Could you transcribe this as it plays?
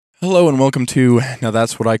Hello and welcome to Now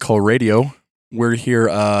That's What I Call Radio. We're here,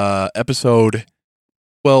 episode...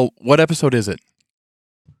 Well, what episode is it?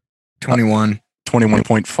 21.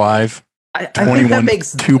 21.5? I think that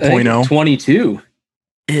makes 2.0? 22.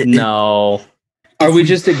 No. Are we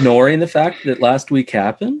just ignoring the fact that last week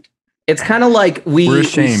happened? It's kind of like we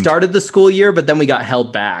started the school year, but then we got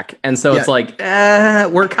held back. And so it's like,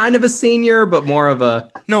 we're kind of a senior, but more of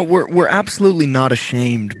a... No, we're absolutely not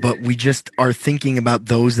ashamed, but we just are thinking about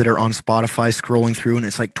those that are on Spotify scrolling through, and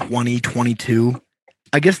it's like 2022.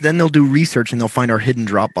 I guess then they'll do research and they'll find our hidden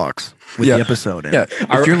Dropbox with the episode in. Yeah,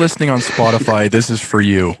 if you're listening on Spotify, this is for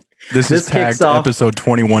you. This is tagged episode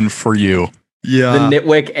 21 for you. Yeah. The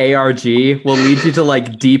Nitwick ARG will lead you to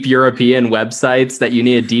like deep European websites that you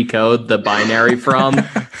need to decode the binary from.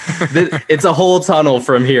 It's a whole tunnel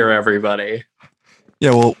from here, everybody.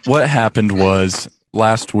 Yeah, well, what happened was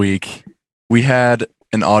last week we had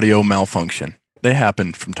an audio malfunction. They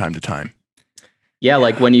happen from time to time. Yeah,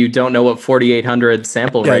 like when you don't know what 4800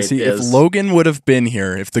 sample rate is. If Logan would have been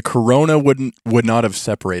here, if the corona would not have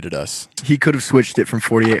separated us. He could have switched it from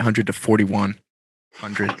 4800 to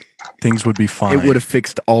 4100. Things would be fine. It would have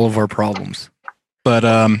fixed all of our problems. But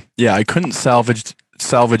I couldn't salvage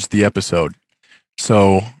the episode.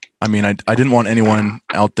 So, I mean, I didn't want anyone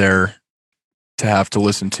out there to have to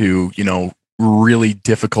listen to, really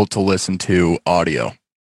difficult to listen to audio.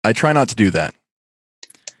 I try not to do that.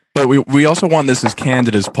 But we also want this as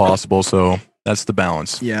candid as possible, so that's the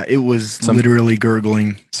balance. Yeah, it was literally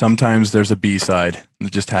gurgling. Sometimes there's a B-side.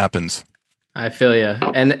 It just happens. I feel you.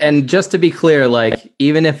 And just to be clear, like,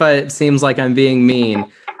 even if it seems like I'm being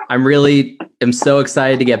mean, I'm so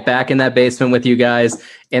excited to get back in that basement with you guys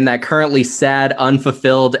in that currently sad,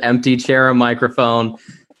 unfulfilled, empty chair and microphone.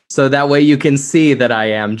 So that way you can see that I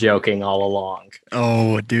am joking all along.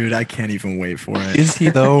 Oh, dude, I can't even wait for it. Is he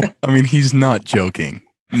though? I mean, he's not joking.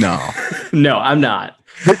 No. No, I'm not.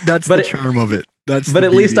 That's the charm of it. But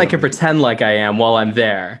at least I can pretend like I am while I'm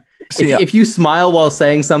there. See, if you smile while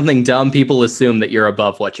saying something dumb, people assume that you're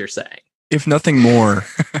above what you're saying. If nothing more,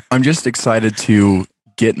 I'm just excited to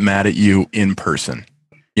get mad at you in person.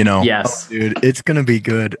 Yes. Oh, dude, it's going to be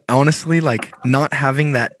good. Honestly, like not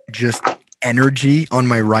having that just energy on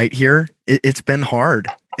my right here, it's been hard.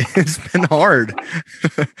 It's been hard.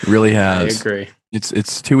 It really has. I agree.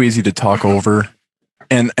 It's too easy to talk over.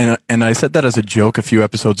 And I said that as a joke a few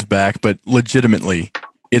episodes back, but legitimately,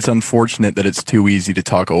 it's unfortunate that it's too easy to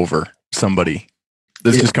talk over somebody.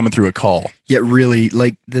 This is coming through a call. Yeah, really.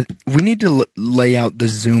 Like we need to lay out the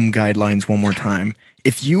Zoom guidelines one more time.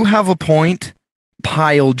 If you have a point,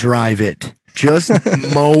 pile drive it. Just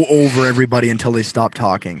mow over everybody until they stop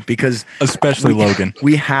talking. Because especially Logan,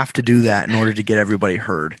 we have to do that in order to get everybody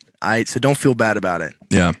heard. So don't feel bad about it.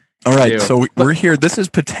 Yeah. All right. So we're here. This is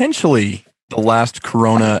potentially the last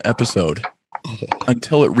Corona episode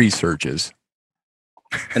until it resurges.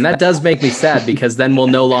 And that does make me sad because then we'll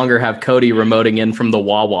no longer have Cody remoting in from the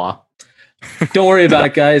Wawa. Don't worry about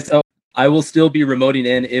it, guys. Oh, I will still be remoting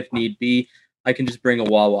in if need be. I can just bring a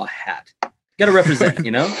Wawa hat. Gotta represent,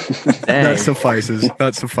 That suffices.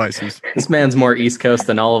 That suffices. This man's more East Coast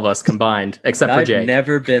than all of us combined, except for Jake. I've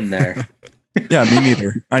never been there. Yeah, me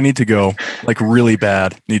neither. I need to go. Like really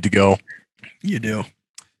bad. Need to go. You do.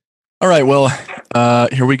 All right, well,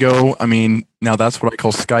 here we go. I mean, now that's what I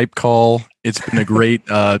call Skype Call. It's been a great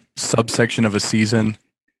subsection of a season.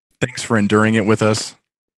 Thanks for enduring it with us.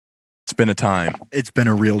 It's been a time. It's been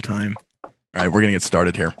a real time. All right, we're going to get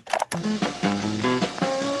started here.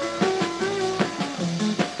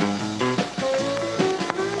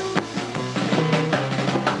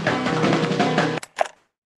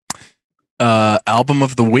 Album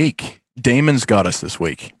of the week. Damon's got us this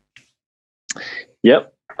week.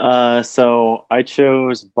 Yep. So I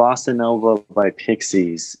chose Bossanova by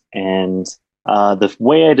Pixies. And the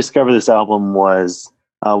way I discovered this album was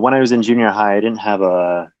when I was in junior high, I didn't have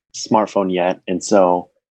a smartphone yet. And so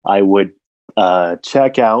I would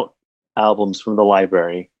check out albums from the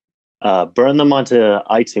library, burn them onto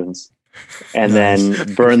iTunes, and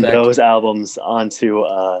then burn those albums onto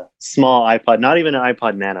a small iPod, not even an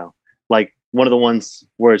iPod Nano, like one of the ones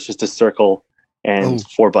where it's just a circle and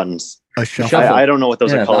 4 buttons. A shuffle. I don't know what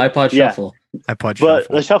those are called. The iPod Shuffle. iPod But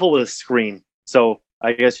Shuffle. the shuffle with a screen. So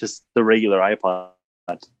I guess just the regular iPod.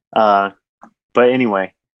 But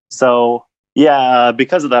anyway, so yeah,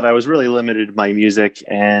 because of that, I was really limited in my music,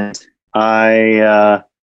 and I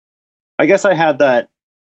guess I had that,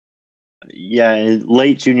 in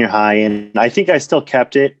late junior high, and I think I still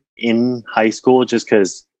kept it in high school just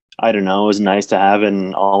because, I don't know, it was nice to have,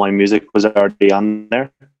 and all my music was already on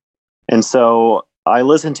there. And so I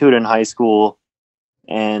listened to it in high school,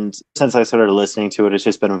 and since I started listening to it, it's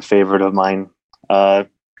just been a favorite of mine.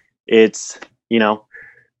 It's,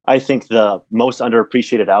 I think the most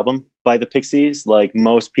underappreciated album by the Pixies. Like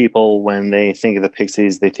most people, when they think of the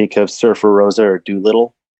Pixies, they think of Surfer Rosa or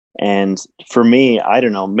Doolittle. And for me, I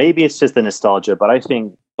don't know, maybe it's just the nostalgia, but I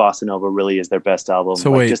think Bossanova really is their best album.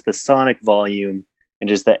 So like wait. just the sonic volume and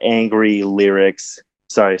just the angry lyrics.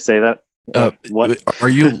 Sorry, say that. What? Are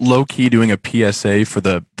you low key doing a PSA for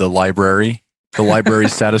the library? The library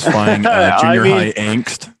satisfying junior high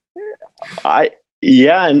angst.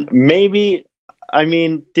 And maybe. I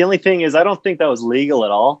mean, the only thing is, I don't think that was legal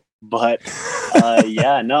at all. But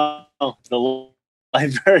no, the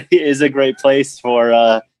library is a great place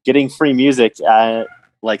for getting free music at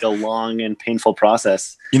like a long and painful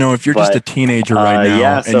process. If you're just a teenager right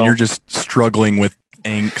now so, and you're just struggling with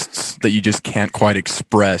angsts that you just can't quite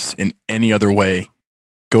express in any other way,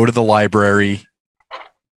 go to the library.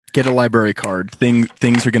 Get a library card.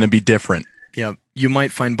 Things are going to be different. Yeah, you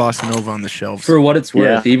might find Bossanova on the shelves. For what it's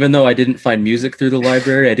worth, even though I didn't find music through the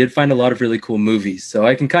library, I did find a lot of really cool movies. So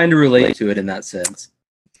I can kind of relate to it in that sense.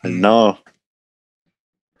 No,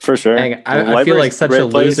 for sure. Dang, I feel like such a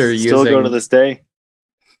loser still go to this day.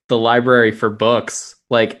 The library for books.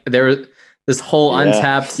 Like there was this whole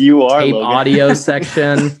untapped tape Logan. audio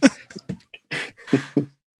section.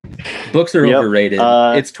 Books are overrated.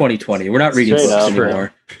 It's 2020. We're not reading books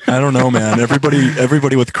anymore. I don't know, man.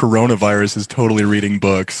 Everybody with coronavirus is totally reading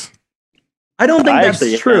books. I don't think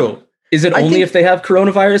that's true. Is it only if they have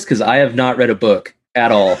coronavirus? Because I have not read a book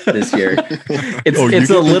at all this year. It's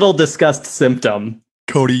a little discussed symptom.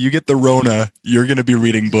 Cody, you get the Rona, you're going to be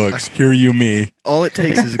reading books. Hear you me. All it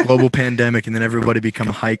takes is a global pandemic, and then everybody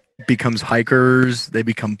becomes hikers, they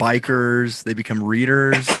become bikers, they become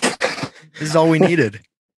readers. This is all we needed.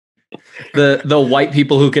 The white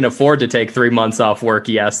people who can afford to take 3 months off work,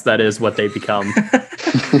 yes, that is what they become.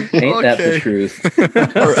 Ain't that the truth?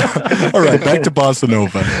 All right, back to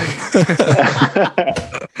Bossanova.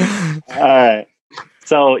 All right.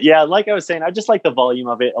 So, like I was saying, I just like the volume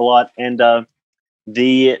of it a lot. And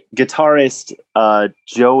the guitarist,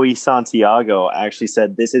 Joey Santiago, actually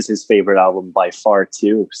said this is his favorite album by far,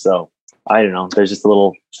 too. So, I don't know. There's just a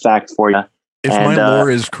little fact for you. If my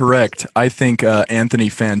lore is correct, I think Anthony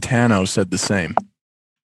Fantano said the same.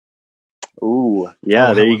 Ooh,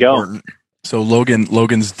 yeah, there you go. So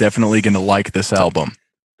Logan's definitely going to like this album.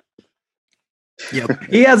 Yep.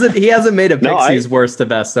 He hasn't made a Pixies worst to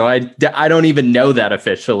best, so I don't even know that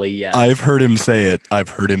officially yet. I've heard him say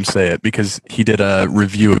it because he did a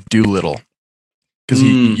review of Doolittle. Because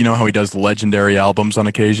you know how he does legendary albums on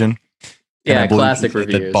occasion? Yeah, classic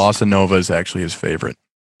reviews. That Bossanova is actually his favorite.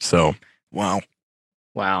 So, wow.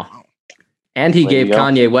 And he gave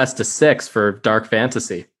Kanye West a 6 for Dark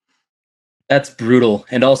Fantasy. That's brutal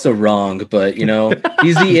and also wrong, but he's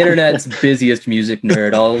the internet's busiest music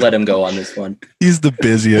nerd. I'll let him go on this one. He's the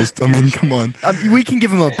busiest. I mean, come on. We can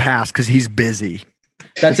give him a pass because he's busy.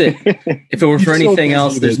 That's it. If it were for anything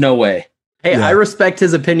else, there's no way. Hey, I respect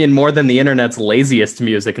his opinion more than the internet's laziest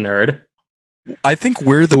music nerd. I think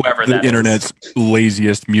we're the internet's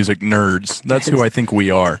laziest music nerds. That's who I think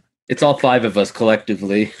we are. It's all 5 of us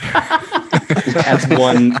collectively. As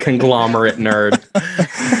one conglomerate nerd.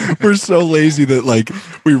 We're so lazy that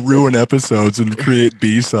we ruin episodes and create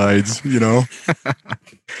B-sides, I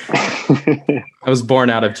was born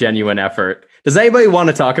out of genuine effort. Does anybody want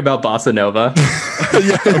to talk about Bossanova?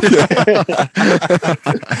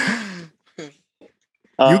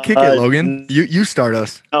 You kick it, Logan. You start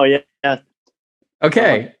us. Oh, yeah.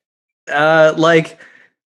 Okay.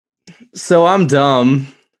 So I'm dumb.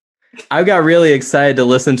 I got really excited to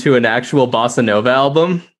listen to an actual Bossa Nova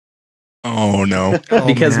album. Oh, no.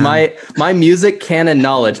 Because my music canon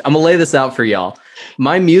knowledge, I'm going to lay this out for y'all.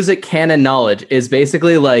 My music canon knowledge is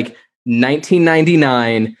basically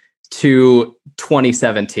 1999 to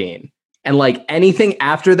 2017. And anything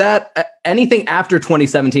after that, anything after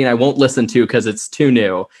 2017, I won't listen to because it's too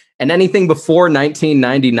new. And anything before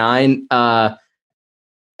 1999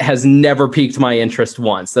 has never piqued my interest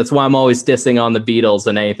once. That's why I'm always dissing on the Beatles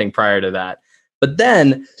and anything prior to that. But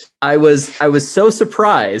then I was so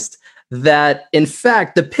surprised that, in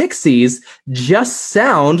fact, the Pixies just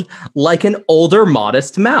sound like an older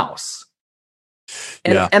Modest Mouse.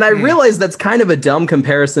 And I realize that's kind of a dumb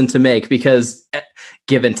comparison to make because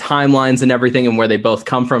given timelines and everything and where they both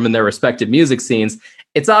come from in their respective music scenes,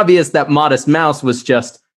 it's obvious that Modest Mouse was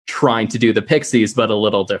just trying to do the Pixies, but a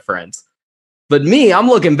little different. But me, I'm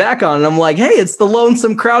looking back on it and I'm like, hey, it's the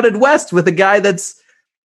Lonesome Crowded West with a guy that's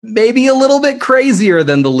maybe a little bit crazier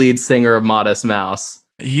than the lead singer of Modest Mouse.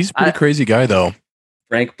 He's a pretty crazy guy, though.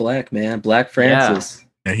 Frank Black, man. Black Francis.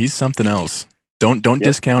 Yeah, he's something else. Don't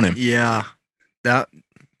discount him. Yeah, that.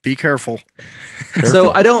 Be careful.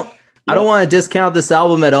 So I don't want to discount this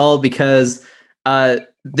album at all because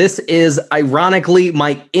this is ironically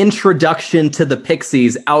my introduction to the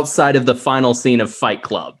Pixies outside of the final scene of Fight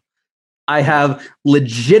Club. I have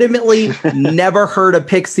legitimately never heard a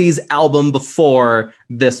Pixies album before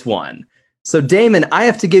this one. So Damon, I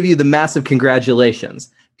have to give you the massive congratulations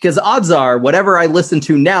because odds are whatever I listen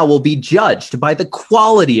to now will be judged by the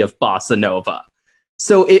quality of Bossanova.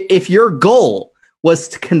 So if your goal was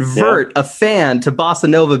to convert a fan to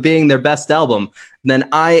Bossanova being their best album, then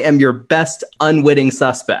I am your best unwitting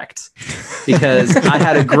suspect because I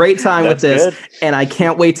had a great time with this good. And I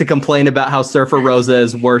can't wait to complain about how Surfer Rosa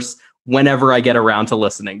is worse whenever I get around to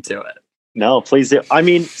listening to it. No, please do. I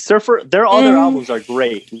mean, Surfer, their other albums are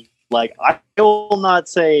great. Like, I will not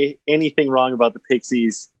say anything wrong about the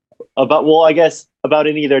Pixies, about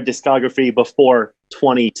any of their discography before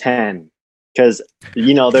 2010. Because,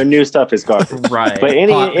 their new stuff is garbage. Right. But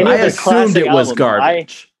any I of their assumed it was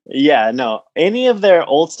garbage. Any of their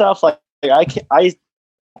old stuff,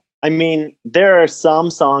 I mean, there are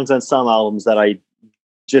some songs on some albums that I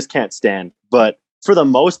just can't stand. But for the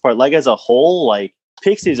most part, as a whole,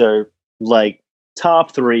 Pixies are,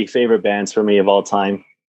 top 3 favorite bands for me of all time.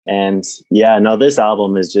 And, this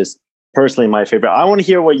album is just personally my favorite. I want to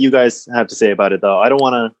hear what you guys have to say about it, though. I don't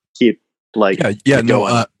want to keep...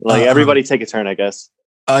 everybody take a turn, I guess.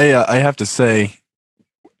 I have to say,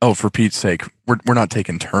 for Pete's sake, we're not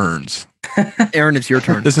taking turns. Aaron, it's your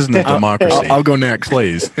turn. This isn't a democracy. I'll go next,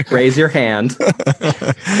 please. Raise your hand.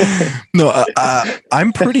 No,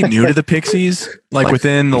 I'm pretty new to the Pixies.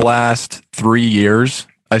 Within the last 3 years,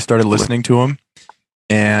 I started listening to them,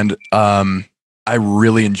 and I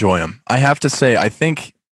really enjoy them. I have to say, I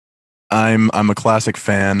think I'm a classic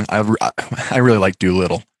fan. I really like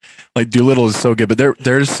Doolittle. Doolittle is so good, but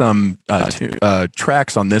there's some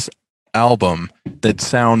tracks on this album that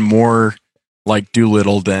sound more like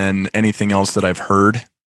Doolittle than anything else that I've heard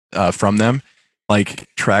from them.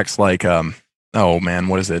 Tracks oh man,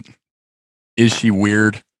 what is it? Is She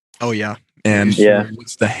Weird? Oh yeah. And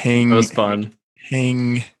what's the Hang? That was fun.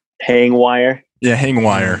 Hang Wire. Yeah, Hang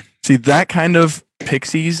Wire. See, that kind of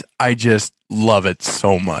Pixies, I just love it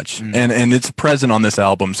so much. And it's present on this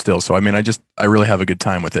album still. So I mean, I really have a good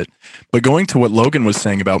time with it. But going to what Logan was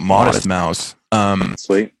saying about Modest Mouse,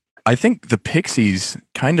 sweet. I think the Pixies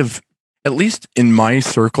kind of, at least in my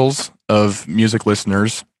circles of music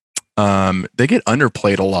listeners, they get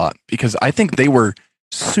underplayed a lot because I think they were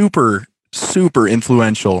super, super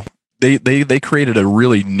influential. They created a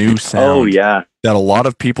really new sound that a lot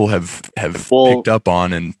of people have picked up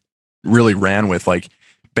on and really ran with,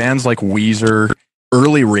 bands like Weezer,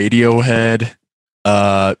 early Radiohead,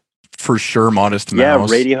 for sure, Modest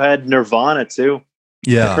Mouse. Yeah, Radiohead, Nirvana too.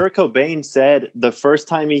 Yeah, Kurt Cobain said the first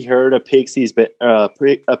time he heard a Pixies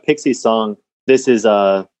song, this is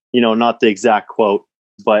not the exact quote,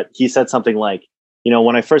 but he said something like,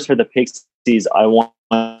 when I first heard the Pixies, I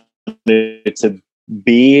wanted to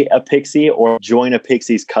be a Pixie or join a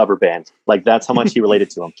Pixies cover band. That's how much he related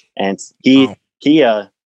to them, and he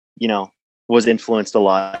was influenced a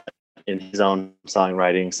lot in his own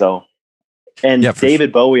songwriting. So, and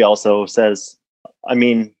David Bowie also says, I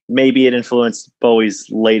mean, maybe it influenced Bowie's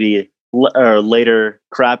later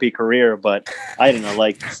crappy career, but I don't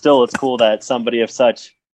know, still it's cool that somebody of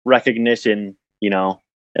such recognition,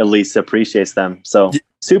 at least appreciates them. So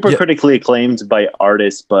super critically acclaimed by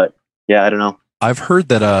artists, but I don't know. I've heard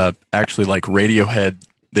that actually Radiohead,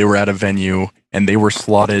 they were at a venue and they were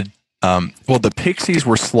slotted. The Pixies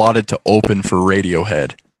were slotted to open for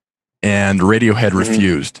Radiohead, and Radiohead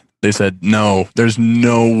refused. They said, no, there's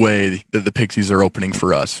no way that the Pixies are opening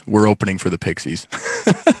for us. We're opening for the Pixies.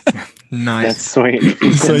 Nice. That's sweet.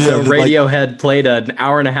 So Radiohead played an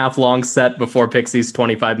hour and a half long set before Pixies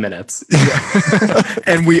 25 minutes.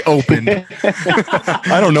 And we opened.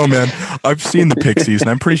 I don't know, man. I've seen the Pixies, and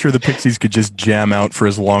I'm pretty sure the Pixies could just jam out for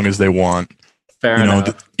as long as they want. Fair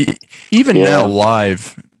enough. Even now,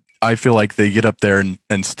 live, I feel like they get up there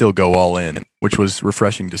and still go all in, which was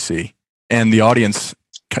refreshing to see. And the audience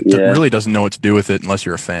really doesn't know what to do with it unless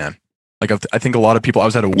you're a fan. I think a lot of people, I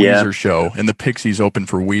was at a Weezer show and the Pixies opened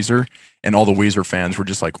for Weezer, and all the Weezer fans were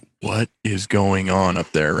just like, what is going on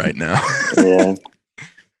up there right now? Yeah.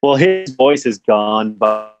 Well, his voice is gone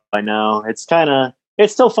by now. It's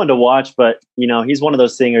still fun to watch, but he's one of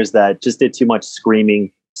those singers that just did too much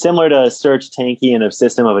screaming. Similar to Serge Tankian and of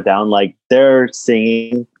System of a Down, their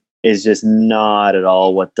singing is just not at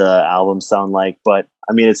all what the albums sound like, but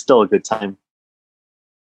I mean, it's still a good time.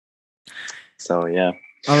 So, yeah.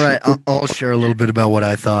 All right, I'll share a little bit about what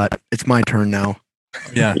I thought. It's my turn now.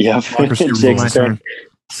 Yeah. Yep. Democracy Jake's rules. My turn. turn.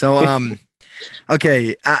 So,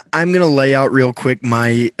 okay, I'm gonna lay out real quick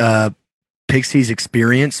my Pixies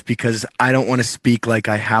experience because I don't want to speak like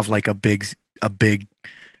I have like a big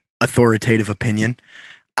authoritative opinion.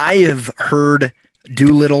 I have heard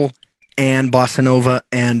Doolittle and Bossanova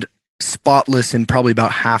and Spotless in probably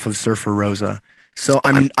about half of Surfer Rosa. So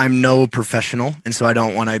I'm no professional, and so I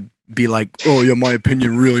don't want to be like, oh yeah, my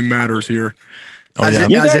opinion really matters here. Oh, As yeah.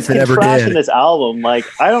 it- You as guys if it can ever trash did. in this album. Like,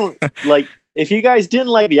 I don't like. If you guys didn't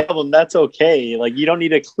like the album, that's okay. Like, you don't need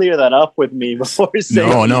to clear that up with me before saying.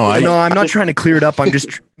 No, No, I'm not Just- trying to clear it up. I'm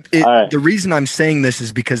just All right. the reason I'm saying this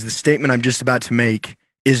is because the statement I'm just about to make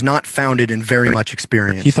is not founded in very much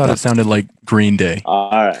experience. He thought it sounded like Green Day.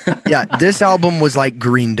 All right. Yeah, this album was like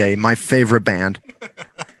Green Day, my favorite band.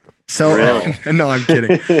 So Really? no, I'm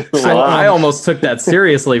kidding. I Wow. almost took that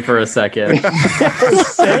seriously for a second.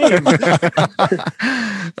 Same.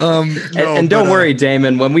 No, And don't but, worry,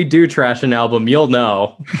 Damon, when we do trash an album, you'll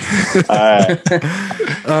know. All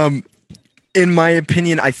right. In my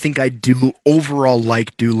opinion, I think I do overall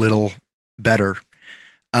like Doolittle better.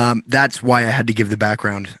 That's why I had to give the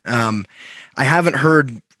background. I haven't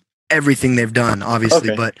heard everything they've done,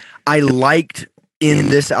 obviously, Okay. but I liked in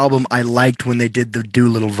this album. I liked when they did the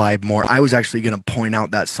Doolittle vibe more. I was actually going to point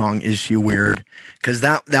out that song "Is She Weird" because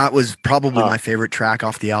that was probably Huh. my favorite track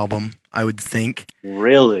off the album. I would think.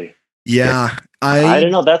 Really? Yeah, I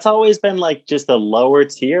don't know. That's always been like just a lower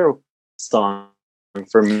tier song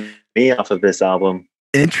for me off of this album.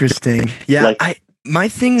 Interesting. Yeah, Like- my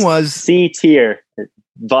thing was C tier,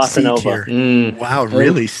 Bossa Nova, C-tier. Mm. Wow,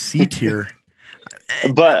 really C tier.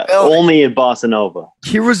 but Well- only in Bossa Nova.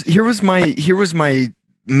 Here was my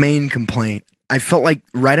main complaint. I felt like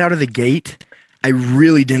right out of the gate, I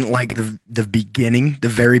really didn't like the beginning, the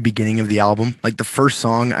very beginning of the album. Like the first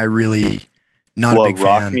song, I really not a What, big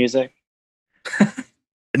rock fan. music?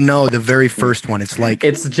 No, the very first one. It's like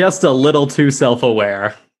It's just a little too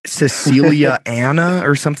self-aware. Cecilia Anna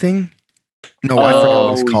or something. No, I forgot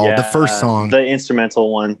what it's called. The first song. The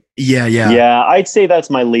instrumental one. Yeah. Yeah, I'd say that's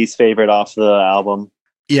my least favorite off the album.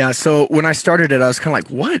 Yeah, so when I started it, I was kind of like,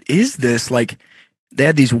 what is this? Like, they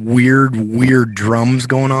had these weird drums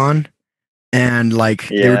going on. And, like,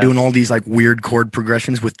 they were Yeah. doing all these, like, weird chord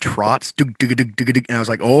progressions with trots. Dug, dug, dug, dug, dug, and I was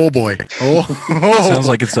like, oh, boy. Oh. Sounds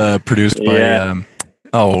like it's produced by. Yeah.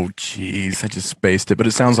 Oh, jeez, I just spaced it, but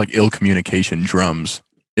it sounds like Ill Communication drums.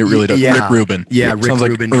 It really does. Yeah. Rick Rubin. Yeah, Rick sounds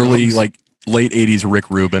like Rubin early, drums. like late '80s Rick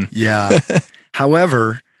Rubin. Yeah.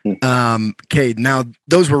 However, okay, now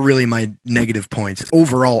those were really my negative points.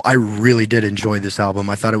 Overall, I really did enjoy this album.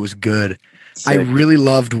 I thought it was good. I Sick. really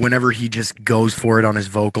loved whenever he just goes for it on his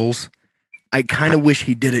vocals. I kind of wish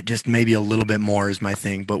he did it just maybe a little bit more is my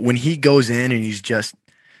thing. But when he goes in and he's just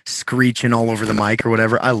screeching all over the mic or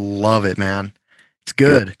whatever, I love it, man. It's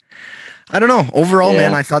good. I don't know. Overall,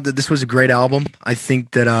 man, Yeah. I thought that this was a great album. I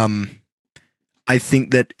think that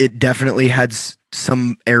it definitely had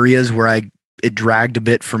some areas where it dragged a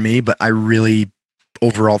bit for me, but I really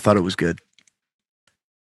overall thought it was good.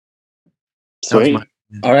 That was Sweet. my-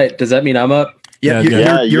 All right. Does that mean I'm up? Yeah, your,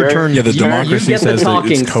 yeah. your you're- turn. Yeah, the You democracy get the says that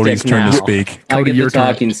talking it's Cody's stick turn to now. speak. I Cody, get your the turn.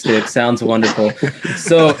 talking stick. Sounds wonderful.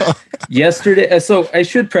 So yesterday, so I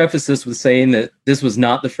should preface this with saying that this was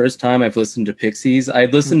not the first time I've listened to Pixies. I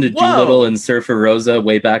listened to Whoa. Doolittle and Surfer Rosa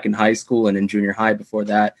way back in high school and in junior high before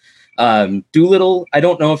that. Doolittle, I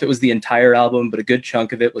don't know if it was the entire album, but a good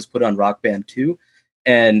chunk of it was put on Rock Band 2.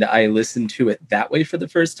 And I listened to it that way for the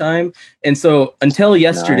first time. And so until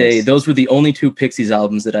yesterday, Nice. those were the only two Pixies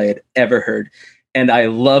albums that I had ever heard. And I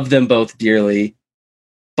love them both dearly.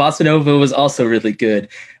 Bossa Nova was also really good.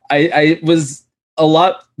 I was a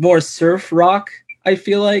lot more surf rock, I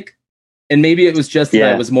feel like. And maybe it was just that I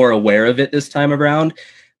Yeah. was more aware of it this time around.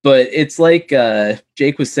 But it's like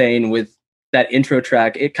Jake was saying with that intro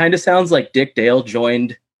track, it kind of sounds like Dick Dale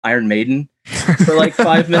joined Iron Maiden for like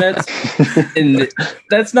 5 minutes. And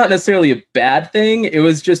that's not necessarily a bad thing. It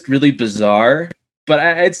was just really bizarre. But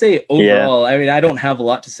I'd say overall, I mean, I don't have a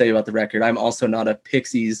lot to say about the record. I'm also not a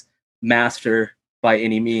Pixies master by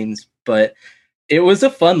any means, but it was a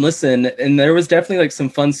fun listen. And there was definitely like some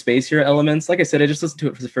fun spacier elements. Like I said, I just listened to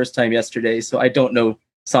it for the first time yesterday, so I don't know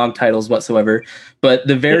song titles whatsoever. But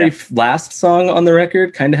the very last song on the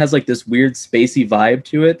record kind of has like this weird spacey vibe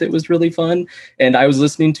to it that was really fun. And I was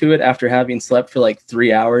listening to it after having slept for like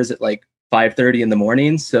 3 hours at like 5:30 in the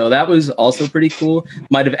morning. So that was also pretty cool.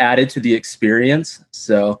 Might have added to the experience.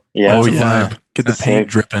 So Yeah. Oh That's a yeah, vibe. get the That's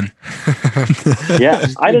paint sick. dripping. Yeah.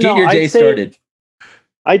 I don't get know. your day started.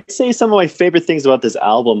 I'd say some of my favorite things about this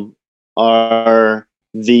album are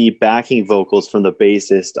the backing vocals from the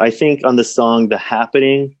bassist. I think on the song The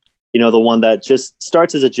Happening, the one that just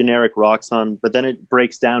starts as a generic rock song, but then it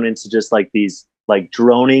breaks down into just like these like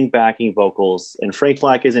droning backing vocals. And Frank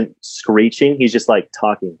Black isn't screeching; he's just like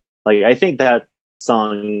talking. Like I think that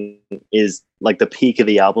song is like the peak of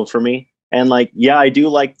the album for me. And like, yeah, I do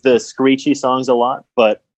like the screechy songs a lot,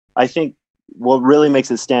 but I think what really makes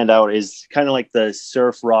it stand out is kind of like the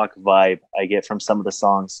surf rock vibe I get from some of the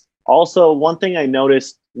songs. Also, one thing I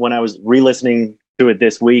noticed when I was re-listening to it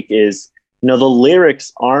this week is, the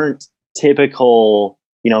lyrics aren't typical,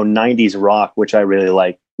 90s rock, which I really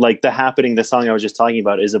like. Like The Happening, the song I was just talking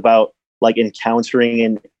about, is about like encountering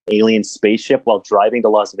an alien spaceship while driving to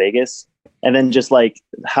Las Vegas. And then just like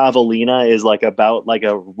Javelina is like about like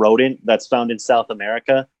a rodent that's found in South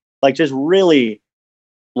America. Like just really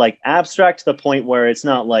like abstract to the point where it's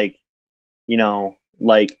not like,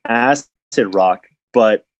 like acid rock,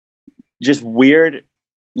 but just weird,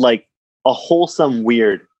 like a wholesome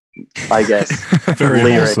weird, I guess. Very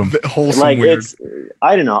lyric. wholesome Like weird.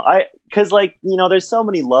 I don't know. Cause like, there's so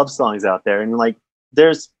many love songs out there, and like,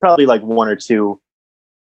 there's probably like one or two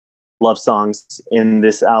love songs in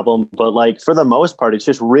this album, but like for the most part, it's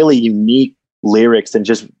just really unique lyrics and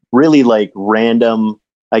just really like random,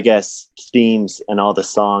 I guess, themes and all the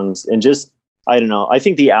songs. And just, I don't know. I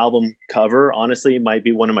think the album cover, honestly, might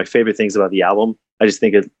be one of my favorite things about the album. I just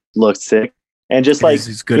think it looks sick. And just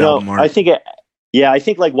It's good album art. I think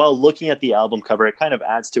like while looking at the album cover, it kind of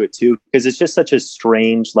adds to it too, because it's just such a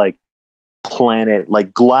strange, like, planet,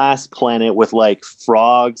 like glass planet with like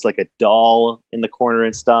frogs, like a doll in the corner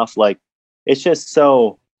and stuff. Like it's just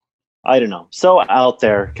so, I don't know, so out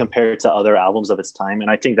there compared to other albums of its time. And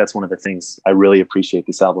I think that's one of the things I really appreciate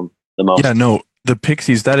this album the most. Yeah, no, the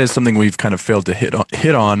Pixies, that is something we've kind of failed to hit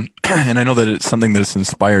on. And I know that it's something that's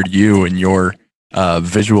inspired you and your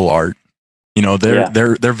visual art.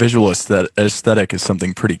 Their visual aesthetic is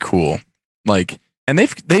something pretty cool. Like, and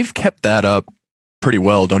they've kept that up pretty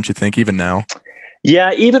well, don't you think, even now?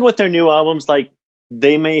 Yeah, even with their new albums, like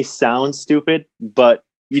they may sound stupid, but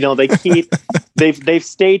they keep they've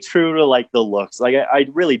stayed true to like the looks. Like I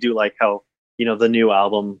really do like how the new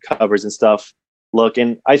album covers and stuff look.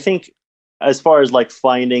 And I think as far as like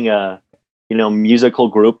finding a musical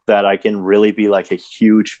group that I can really be like a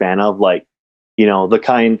huge fan of, like the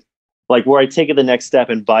kind like where I take it the next step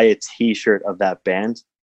and buy a t-shirt of that band,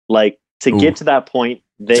 like to get to that point,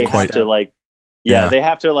 they have to like they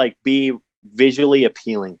have to like be visually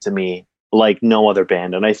appealing to me like no other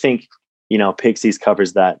band. And I think, Pixies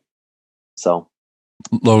covers that. So,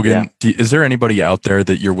 Logan, is there anybody out there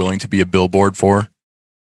that you're willing to be a billboard for?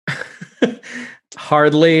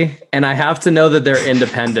 Hardly. And I have to know that they're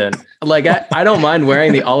independent. Like, I don't mind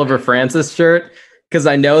wearing the Oliver Francis shirt because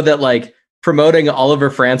I know that like promoting Oliver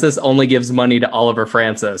Francis only gives money to Oliver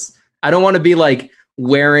Francis. I don't want to be like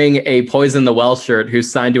wearing a Poison the Well shirt who's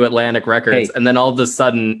signed to Atlantic Records, and then all of a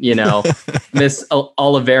sudden, Miss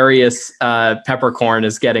Oliverius Peppercorn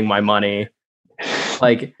is getting my money.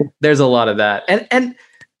 Like, there's a lot of that. And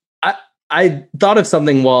I thought of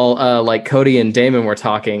something while like Cody and Damon were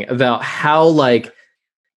talking about how like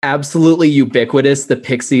absolutely ubiquitous the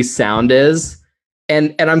Pixies sound is.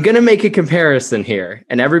 And I'm going to make a comparison here,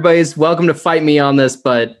 and everybody's welcome to fight me on this,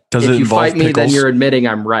 but if you fight me, then you're admitting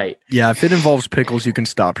I'm right. Yeah, if it involves pickles, you can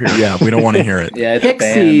stop here. Yeah, we don't want to hear it. Yeah, it's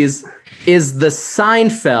Pixies is the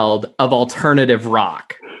Seinfeld of alternative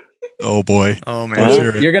rock. Oh boy. Oh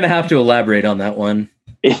man. You're going to have to elaborate on that one.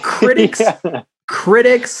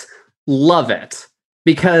 Critics love it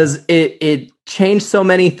because it changed so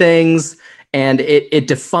many things. And it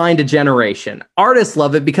defined a generation. Artists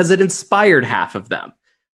love it because it inspired half of them.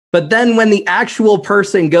 But then when the actual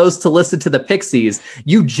person goes to listen to the Pixies,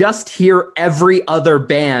 you just hear every other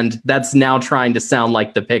band that's now trying to sound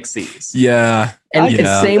like the Pixies. Yeah. And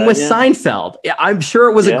same with Seinfeld. I'm sure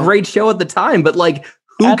it was a great show at the time, but like,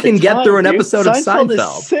 who can get through an episode of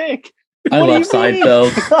Seinfeld? Is sick. I love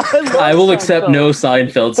Seinfeld. I will accept no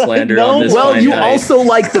Seinfeld slander on this. Well, you also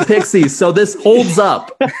like the Pixies, so this holds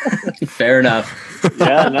up. Fair enough.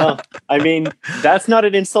 Yeah, no. I mean, that's not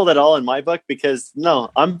an insult at all in my book, because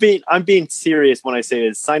I'm being serious when I say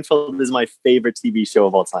this. Seinfeld is my favorite TV show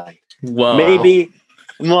of all time. Whoa.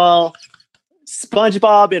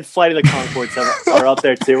 SpongeBob and Flight of the Conchords are up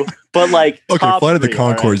there too. But like, okay, Flight of the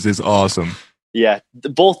Conchords is awesome. Yeah,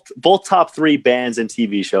 both top three bands and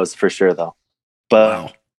TV shows for sure, though.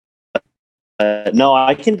 But no,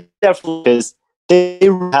 I can definitely, because they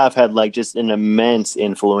have had like just an immense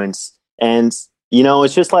influence, and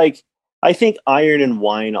it's just like, I think Iron and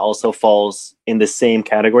Wine also falls in the same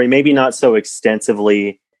category. Maybe not so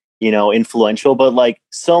extensively, influential, but like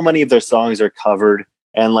so many of their songs are covered,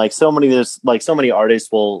 and like so many artists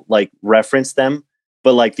will like reference them.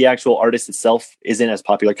 but like the actual artist itself isn't as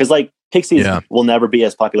popular. Because like Pixies will never be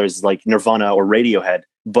as popular as like Nirvana or Radiohead.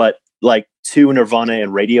 But like to Nirvana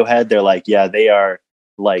and Radiohead, they're like, yeah, they are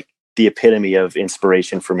like the epitome of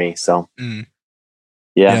inspiration for me. So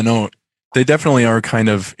yeah, no, they definitely are kind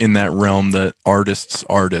of in that realm, that artist's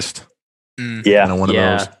artist. Yeah, kind of one of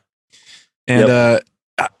those. And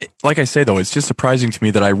like I say though, it's just surprising to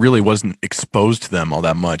me that I really wasn't exposed to them all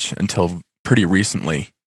that much until pretty recently.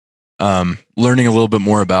 Learning a little bit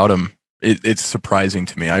more about them, it's surprising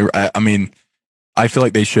to me. I mean, I feel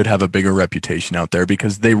like they should have a bigger reputation out there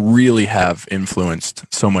because they really have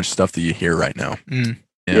influenced so much stuff that you hear right now.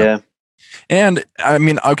 Yeah. And I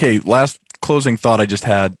mean, okay, last closing thought I just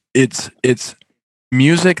had. It's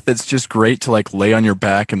music that's just great to like lay on your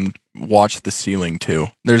back and watch the ceiling too.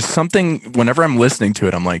 There's something, whenever I'm listening to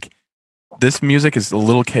it, I'm like, this music is a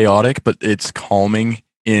little chaotic, but it's calming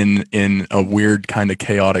in a weird kind of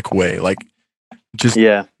chaotic way. Like just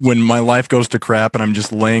when my life goes to crap and I'm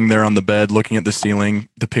just laying there on the bed looking at the ceiling,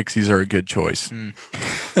 the Pixies are a good choice.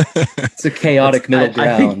 It's a chaotic middle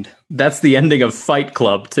ground. I think that's the ending of Fight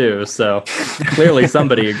Club too. So clearly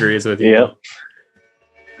somebody agrees with you. Yep.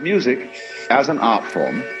 Music, as an art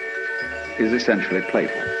form, is essentially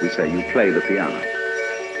playful. We say you play the piano.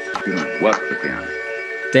 You don't work the piano.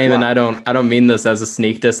 Damon, I don't mean this as a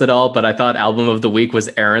sneak diss at all, but I thought album of the week was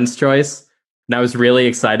Aaron's choice. And I was really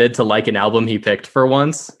excited to like an album he picked for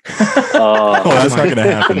once. That's not going to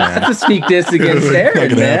happen, man. That's a sneak diss against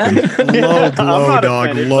Aaron, man. Low blow,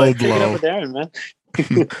 dog. Low blow.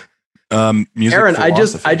 Music Aaron,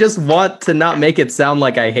 philosophy. I just want to not make it sound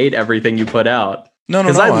like I hate everything you put out. No,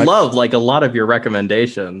 because I love like a lot of your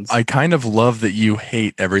recommendations. I kind of love that you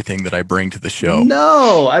hate everything that I bring to the show.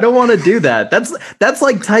 No, I don't want to do that. That's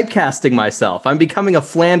like typecasting myself. I'm becoming a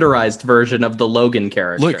Flanderized version of the Logan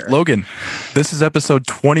character. Look, Logan, this is episode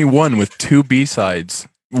 21 with 2 B-sides.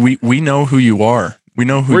 We know who you are. We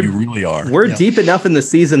know who you really are. We're deep enough in the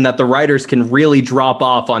season that the writers can really drop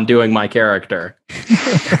off on doing my character.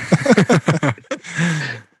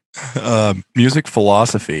 Music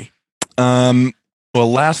philosophy. Well,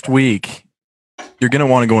 last week, you're going to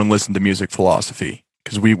want to go and listen to music philosophy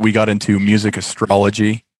because we got into music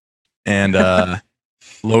astrology, and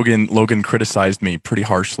Logan criticized me pretty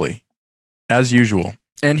harshly, as usual.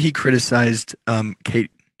 And he criticized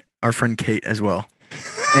Kate, our friend Kate, as well.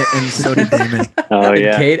 And so did Damon. Oh, Did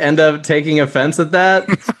yeah. Kate end up taking offense at that?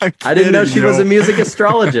 I didn't know she was a music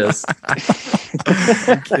astrologist.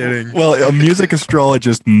 I'm kidding. Well, a music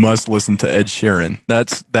astrologist must listen to Ed Sheeran.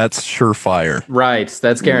 That's surefire. Right,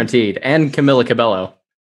 that's guaranteed. And Camila Cabello.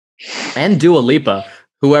 And Dua Lipa.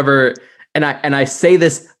 Whoever, and I say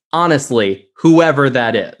this honestly, whoever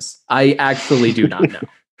that is. I actually do not know.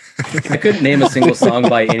 I couldn't name a single song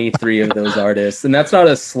by any 3 of those artists, and that's not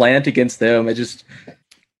a slant against them.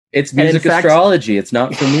 It's music astrology. It's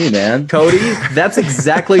not for me, man. Cody, that's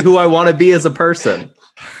exactly who I want to be as a person.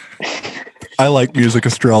 I like music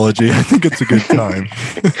astrology. I think it's a good time.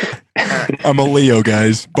 I'm a Leo,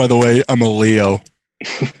 guys. By the way, I'm a Leo.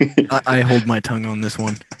 I hold my tongue on this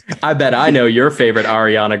one. I bet I know your favorite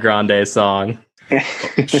Ariana Grande song.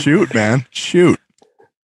 Shoot, man. Shoot.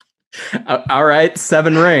 All right,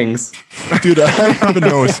 7 Rings. Dude, I don't even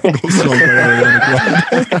know a single song by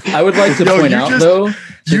Ariana Grande. I would like to point out, though, that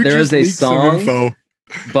there is a song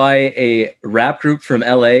by a rap group from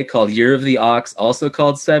LA called Year of the Ox, also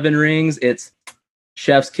called 7 Rings. It's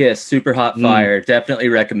Chef's Kiss, Super Hot Fire. Definitely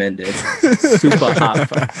recommended. Super hot.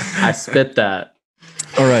 I spit that.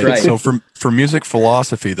 All right. Right. So for music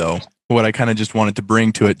philosophy, though, what I kind of just wanted to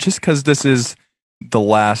bring to it, just because this is the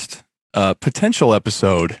last potential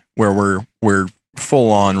episode where we're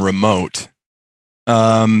full on remote,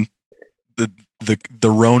 the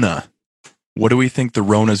Rona. What do we think the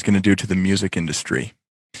Rona is going to do to the music industry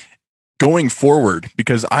going forward?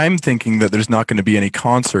 Because I'm thinking that there's not going to be any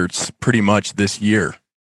concerts pretty much this year.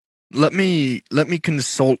 Let me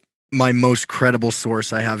consult my most credible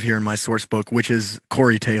source I have here in my source book, which is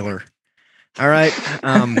Corey Taylor. All right.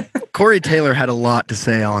 Corey Taylor had a lot to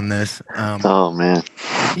say on this. Oh, man.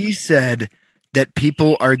 He said that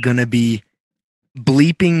people are going to be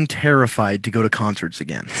bleeping terrified to go to concerts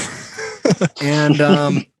again.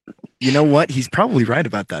 And you know what? He's probably right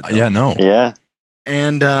about that, though. Yeah, no. Yeah.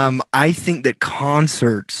 And I think that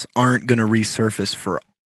concerts aren't going to resurface for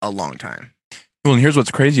a long time. Well, and here's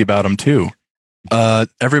what's crazy about them too. All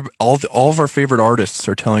of our favorite artists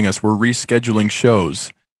are telling us we're rescheduling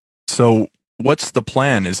shows. So what's the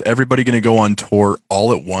plan? Is everybody going to go on tour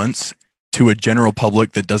all at once to a general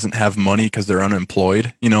public that doesn't have money because they're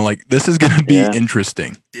unemployed? You know, like this is going to be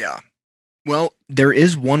interesting. Yeah. Well, there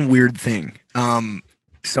is one weird thing.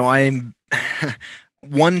 So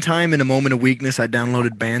one time in a moment of weakness, I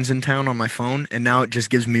downloaded Bands in Town on my phone, and now it just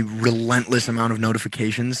gives me relentless amount of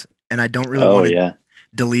notifications, and I don't really Oh want to yeah.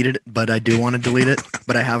 delete it, but I do want to delete it,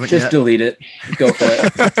 but I haven't Just yet. delete it. Go for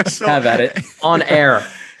it. So- Have at it. On air.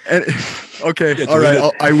 and- okay, Yeah, all right,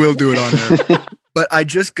 delete I will do it on air. But I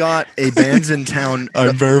just got a Bands in Town.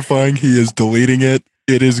 I'm verifying he is deleting it.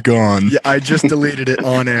 It is gone. Yeah, I just deleted it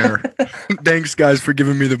on air. Thanks, guys, for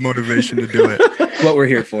giving me the motivation to do it. What we're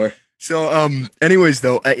here for. So, anyways,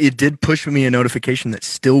 though, it did push me a notification that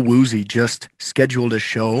Still Woozy just scheduled a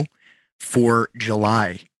show for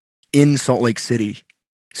July in Salt Lake City.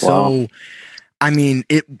 So, Wow. I mean,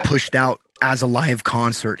 it pushed out as a live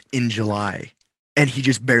concert in July, and he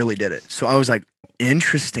just barely did it. So I was like,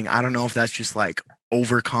 interesting. I don't know if that's just like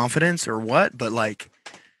overconfidence or what, but like,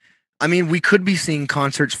 I mean, we could be seeing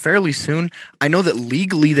concerts fairly soon. I know that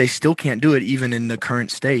legally they still can't do it even in the current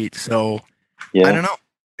state. So Yeah. I don't know.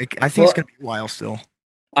 I think it's going to be a while still.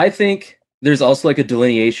 I think there's also like a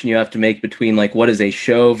delineation you have to make between like what is a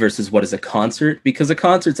show versus what is a concert, because a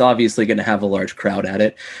concert's obviously going to have a large crowd at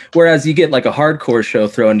it, whereas you get like a hardcore show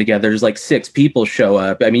thrown together, there's like 6 people show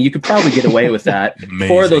up. I mean, you could probably get away with that. 4 of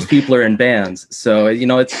Amazing. those people are in bands, so you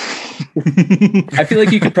know it's I feel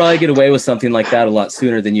like you could probably get away with something like that a lot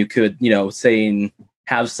sooner than you could, you know, saying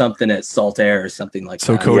have something at Salt Air or something like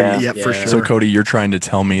So that. Cody, Yeah. Yeah, for sure. so Cody, you're trying to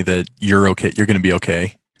tell me that you're okay. You're going to be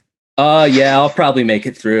okay. Yeah, I'll probably make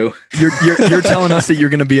it through. You're telling us that you're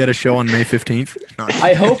going to be at a show on May 15th? No.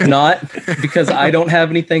 I hope not, because I don't have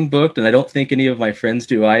anything booked, and I don't think any of my friends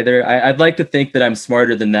do either. I'd like to think that I'm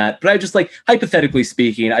smarter than that, but I just like, hypothetically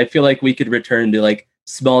speaking, I feel like we could return to like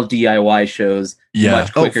small DIY shows Yeah.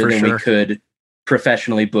 much quicker for than sure. we could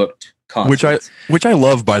professionally booked concerts. Which I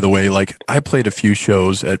love, by the way. Like, I played a few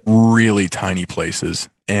shows at really tiny places,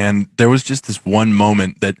 and there was just this one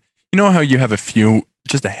moment that, you know how you have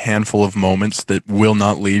just a handful of moments that will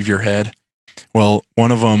not leave your head. Well,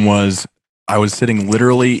 one of them was I was sitting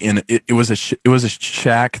literally in it was a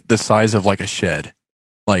shack the size of like a shed,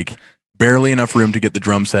 like barely enough room to get the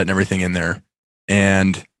drum set and everything in there.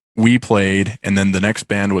 And we played, and then the next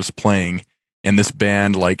band was playing, and this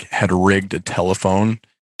band like had rigged a telephone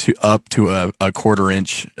up to a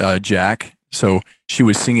 1/4-inch jack. So she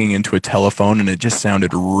was singing into a telephone, and it just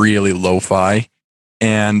sounded really lo-fi.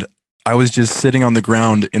 And I was just sitting on the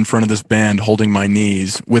ground in front of this band, holding my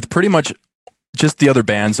knees with pretty much just the other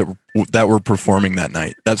bands that were performing that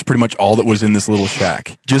night. That's pretty much all that was in this little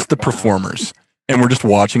shack, just the performers. And we're just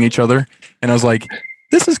watching each other. And I was like,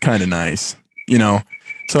 this is kind of nice, you know?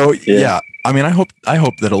 So yeah, I mean, I hope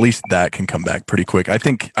that at least that can come back pretty quick. I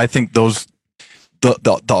think those,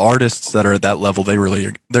 the artists that are at that level, they're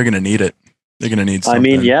going to need it. They're going to need something.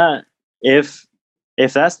 I mean, yeah, if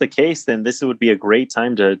that's the case, then this would be a great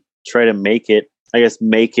time to try to make it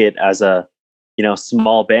as a, you know,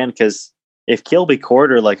 small band. Because if Kilby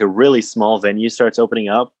Court or like a really small venue starts opening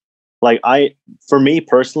up, like for me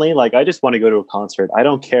personally, like I just want to go to a concert. I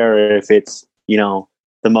don't care if it's, you know,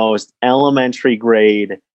 the most elementary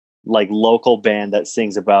grade, like local band that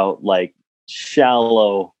sings about like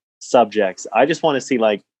shallow subjects. I just want to see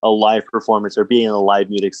like a live performance or be in a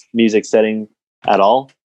live music setting at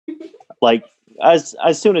all. Like as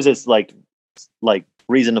soon as it's like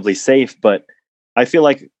reasonably safe, but I feel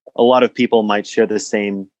like a lot of people might share the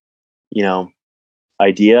same, you know,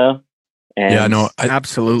 idea. And yeah, no,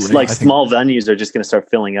 Absolutely. it's like small venues are just going to start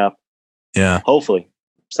filling up. yeah. Hopefully.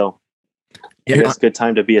 So Yeah, it's a good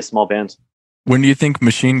time to be a small band. When do you think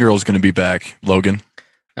Machine Girl's going to be back, Logan?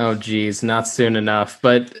 Oh, geez, not soon enough.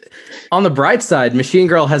 But on the bright side, Machine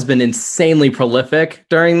Girl has been insanely prolific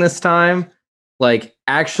during this time. Like,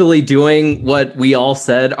 actually doing what we all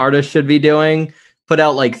said artists should be doing. Put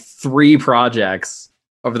out like 3 projects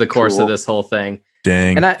over the course Cool. of this whole thing.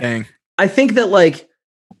 Dang. And Dang. I think that like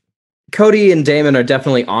Cody and Damon are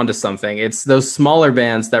definitely onto something. It's those smaller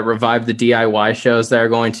bands that revive the DIY shows that are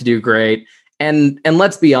going to do great. And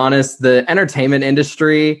let's be honest, the entertainment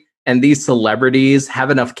industry and these celebrities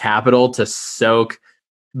have enough capital to soak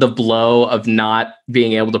the blow of not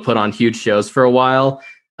being able to put on huge shows for a while.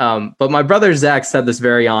 But my brother Zach said this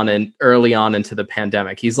early on into the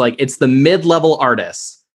pandemic. He's like, it's the mid-level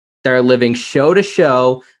artists that are living show to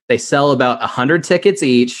show. They sell about 100 tickets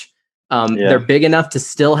each. They're big enough to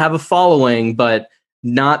still have a following, but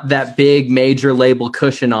not that big major label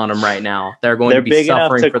cushion on them right now. They're going to be big enough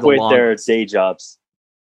suffering to for the quit long. their day jobs.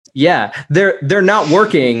 Yeah, they're not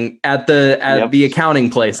working at the accounting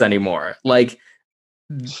place anymore. Like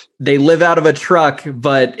they live out of a truck,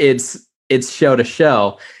 but it's show to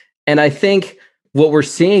show. And I think what we're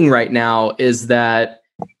seeing right now is that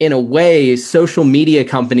in a way, social media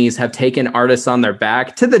companies have taken artists on their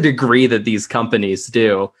back to the degree that these companies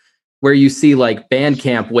do, where you see like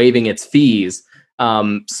Bandcamp waiving its fees,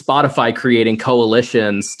 Spotify creating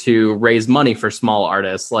coalitions to raise money for small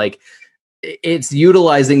artists. Like, it's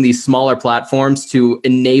utilizing these smaller platforms to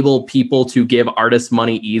enable people to give artists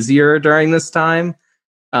money easier during this time.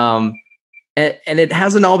 And it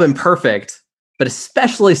hasn't all been perfect, but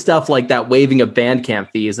especially stuff like that waiving of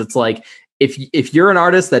Bandcamp fees. It's like, if you're an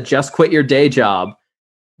artist that just quit your day job,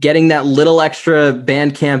 getting that little extra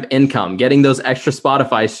Bandcamp income, getting those extra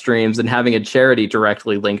Spotify streams, and having a charity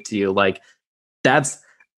directly linked to you, like that's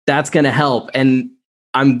going to help. And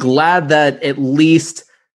I'm glad that at least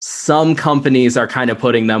some companies are kind of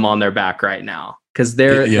putting them on their back right now, because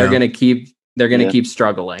they're going to keep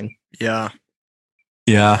struggling. Yeah.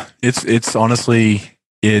 Yeah, it's honestly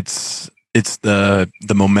it's the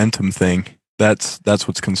momentum thing. That's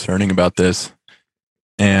what's concerning about this,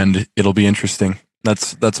 and it'll be interesting.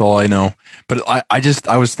 That's all I know. But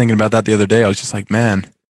I was thinking about that the other day. I was just like,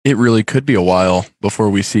 man, it really could be a while before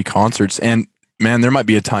we see concerts. And man, there might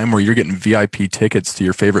be a time where you're getting VIP tickets to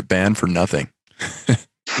your favorite band for nothing.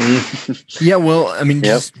 Yeah, well, I mean,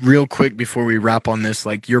 just real quick before we wrap on this,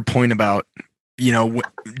 like your point about,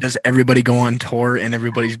 does everybody go on tour and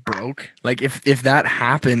everybody's broke? Like if that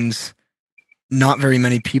happens, not very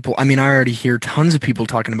many people. I mean, I already hear tons of people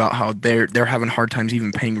talking about how they're having hard times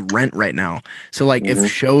even paying rent right now. So like if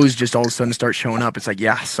shows just all of a sudden start showing up, it's like,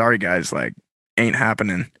 yeah, sorry guys, like ain't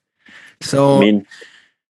happening. So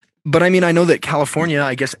but I mean, I know that California,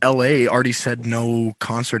 I guess LA already said no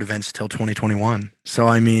concert events till 2021. So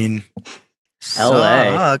I mean,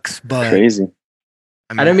 LA sucks, but crazy.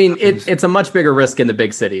 I mean, it's a much bigger risk in the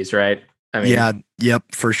big cities, right? I mean, yeah, yep,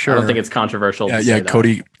 for sure. I don't think it's controversial. Yeah, to say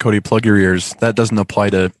that. Cody, plug your ears. That doesn't apply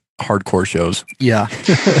to hardcore shows. Yeah.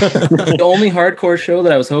 The only hardcore show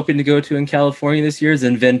that I was hoping to go to in California this year is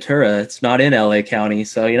in Ventura. It's not in LA County,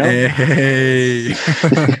 so Hey. you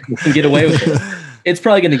can get away with it. It's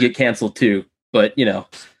probably going to get canceled too, but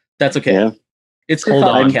that's okay. Yeah. It's Hold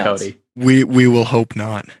on, counts. Cody. We will hope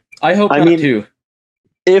not. I hope not too.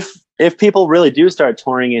 If people really do start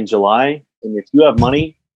touring in July, and if you have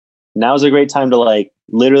money, now's a great time to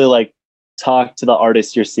literally talk to the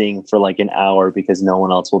artists you're seeing for like an hour, because no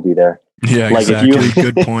one else will be there. Yeah, like exactly. if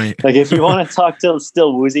you Good point. like if you want to talk to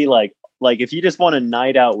Still Woozy, like if you just want a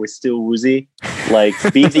night out with Still Woozy,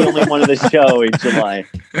 be the only one of the show in July.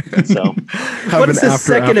 So what is this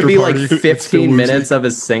second to be like 15 minutes of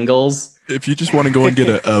his singles? If you just want to go and get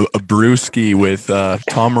a brewski with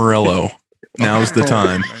Tom Morello, now's the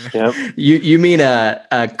time. Yep. You mean a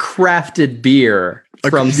crafted beer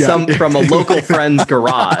from a local friend's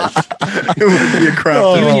garage? It would be a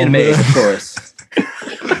crap. Union made, of course.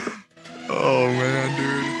 Oh man,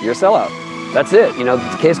 dude. You're a sellout. That's it.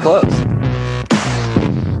 Case closed.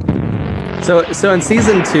 So in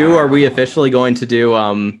season 2, are we officially going to do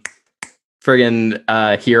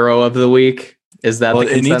friggin' Hero of the Week? Is that the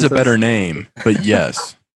consensus? It needs a better name, but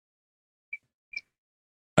yes.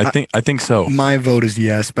 I think so. My vote is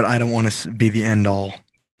yes, but I don't want to be the end all.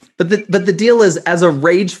 But the deal is, as a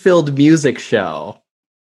rage-filled music show.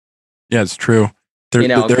 Yeah, it's true.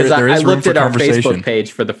 Because I looked at our Facebook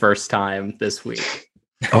page for the first time this week.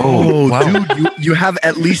 Oh, wow. Dude, you have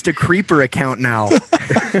at least a creeper account now.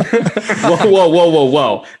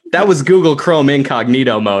 Whoa. That was Google Chrome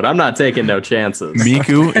incognito mode. I'm not taking no chances.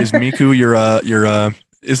 Miku? Is Miku your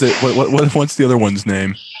is it what's the other one's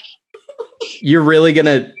name? You really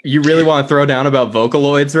want to throw down about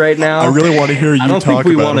Vocaloids right now? I really want to hear you talk about it. I don't think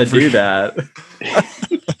we want to do that.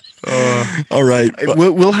 All right.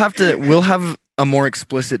 We'll have a more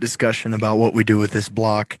explicit discussion about what we do with this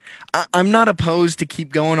block. I'm not opposed to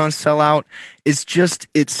keep going on Sellout. It's just,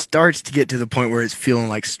 it starts to get to the point where it's feeling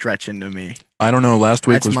like stretching to me. I don't know. Last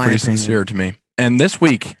week That's was my pretty opinion. sincere to me. And this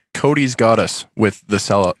week, Cody's got us with the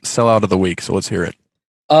sellout of the week. So let's hear it.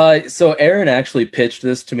 So Aaron actually pitched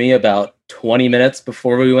this to me about 20 minutes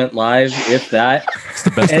before we went live, if that. It's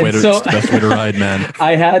the best way to ride, man.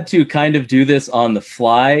 I had to kind of do this on the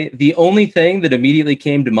fly. The only thing that immediately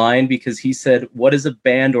came to mind, because he said, what is a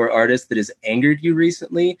band or artist that has angered you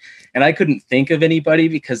recently? And I couldn't think of anybody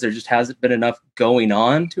because there just hasn't been enough going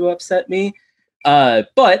on to upset me.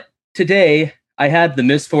 But today I had the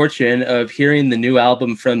misfortune of hearing the new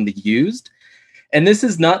album from The Used. And this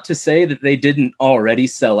is not to say that they didn't already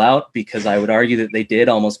sell out, because I would argue that they did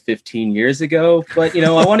almost 15 years ago. But,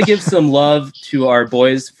 I want to give some love to our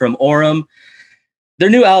boys from Orem. Their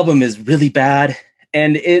new album is really bad,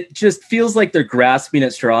 and it just feels like they're grasping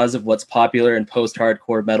at straws of what's popular in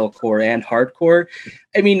post-hardcore, metalcore, and hardcore.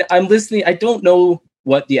 I mean, I'm listening. I don't know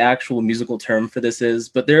what the actual musical term for this is,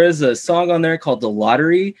 but there is a song on there called The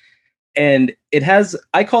Lottery, and it has,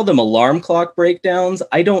 I call them alarm clock breakdowns.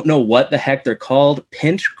 I don't know what the heck they're called.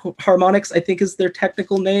 Pinch harmonics, I think, is their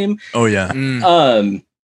technical name. Oh yeah.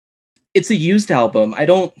 It's a used album.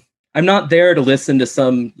 I'm not there to listen to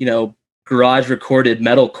some, garage recorded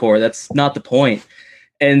metalcore. That's not the point.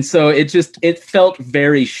 And so it felt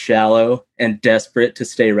very shallow and desperate to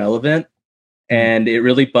stay relevant. And it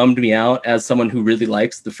really bummed me out as someone who really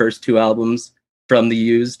likes the first 2 albums from the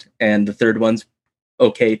used, and the third one's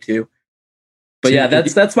okay too. But yeah,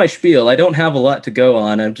 that's my spiel. I don't have a lot to go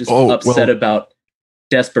on. I'm just upset about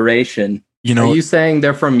desperation. Are you saying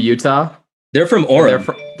they're from Utah? They're from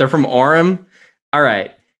Orem. They're from Orem. All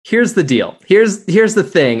right. Here's the deal. Here's the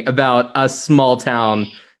thing about us small town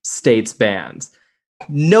states bands.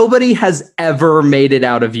 Nobody has ever made it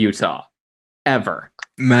out of Utah, ever.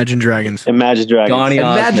 Imagine Dragons. Donny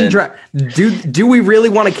Osmond. Do we really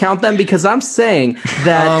want to count them? Because I'm saying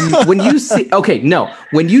that when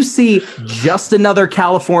you see just another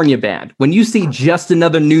California band, when you see just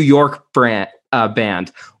another New York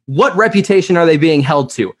band, what reputation are they being held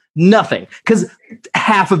to? Nothing, because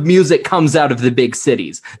half of music comes out of the big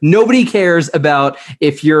cities. Nobody cares about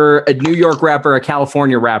if you're a New York rapper or a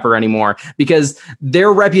California rapper anymore, because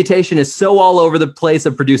their reputation is so all over the place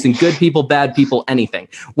of producing good people, bad people, anything.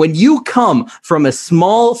 When you come from a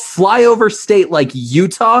small flyover state like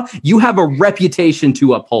Utah, you have a reputation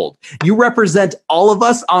to uphold. You represent all of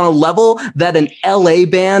us on a level that an LA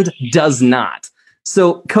band does not.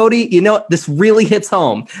 So, Cody, this really hits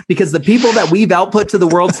home, because the people that we've output to the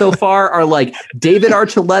world so far are like David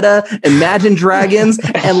Archuleta, Imagine Dragons,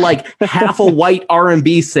 and like half a white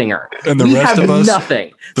R&B singer. And the rest of us,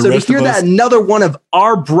 nothing. So to hear that another one of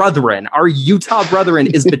our brethren, our Utah brethren,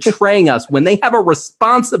 is betraying us when they have a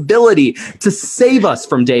responsibility to save us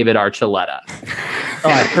from David Archuleta. Oh,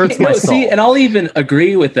 it hurts my soul. See, and I'll even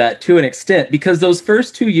agree with that to an extent, because those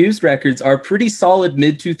first 2 used records are pretty solid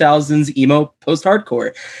mid-2000s emo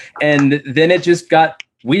post-hardcore. And then it just got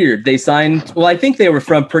weird. They signed, I think they were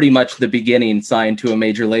from pretty much the beginning signed to a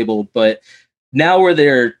major label, but now where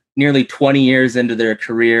they're nearly 20 years into their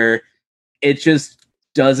career, it just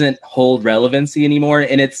doesn't hold relevancy anymore.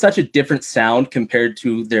 And it's such a different sound compared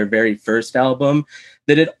to their very first album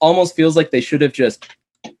that it almost feels like they should have just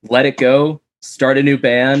let it go, start a new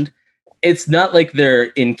band. It's not like they're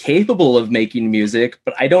incapable of making music,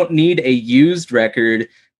 but I don't need a used record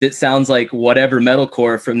that sounds like whatever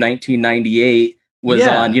metalcore from 1998 was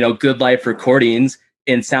on, Good Life Recordings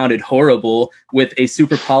and sounded horrible with a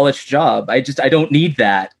super polished job. I don't need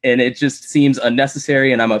that. And it just seems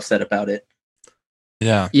unnecessary, and I'm upset about it.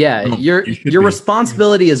 Yeah. Your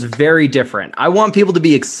responsibility is very different. I want people to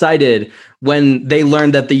be excited when they learn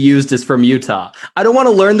that the used is from Utah. I don't want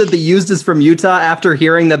to learn that the used is from Utah after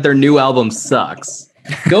hearing that their new album sucks.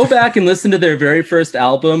 Go back and listen to their very first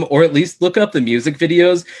album, or at least look up the music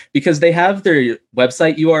videos, because they have their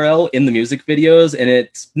website URL in the music videos, and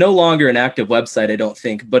it's no longer an active website, I don't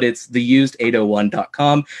think, but it's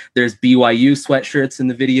theused801.com. There's BYU sweatshirts in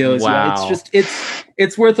the videos. Wow. Yeah,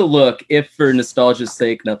 it's worth a look, if for nostalgia's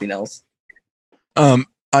sake, nothing else. I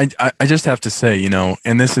just have to say,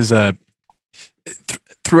 and this is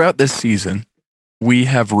throughout this season, we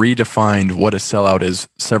have redefined what a sellout is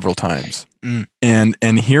several times.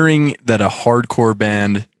 And hearing that a hardcore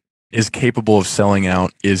band is capable of selling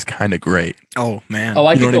out is kind of great. Oh man.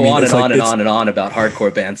 I could go on and on and on and on about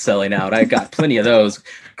hardcore bands selling out. I got plenty of those.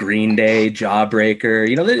 Green Day, Jawbreaker,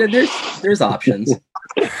 there's options.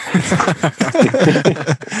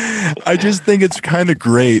 I just think it's kind of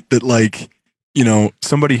great that,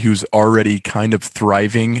 somebody who's already kind of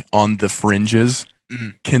thriving on the fringes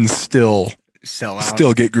can still sell out,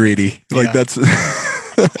 still get greedy. That's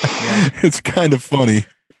it's kind of funny.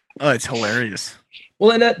 Oh, it's hilarious.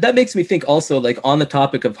 Well, and that makes me think also, on the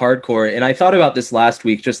topic of hardcore, and I thought about this last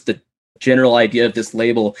week, just the general idea of this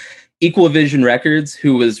label, Equal Vision Records,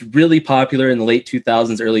 who was really popular in the late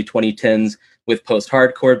 2000s, early 2010s with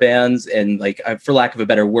post-hardcore bands and, for lack of a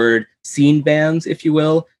better word, scene bands, if you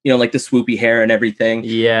will, like the swoopy hair and everything.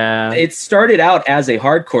 Yeah. It started out as a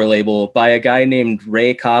hardcore label by a guy named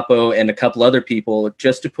Ray Capo and a couple other people,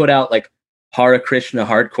 just to put out Hare Krishna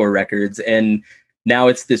hardcore records, and now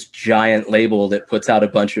it's this giant label that puts out a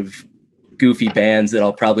bunch of goofy bands that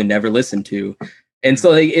I'll probably never listen to. And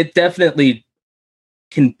so it definitely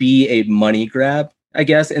can be a money grab, I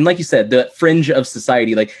guess. And like you said, the fringe of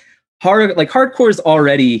society, hardcore is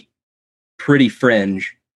already pretty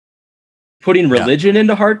fringe. Putting religion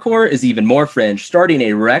into hardcore is even more fringe. Starting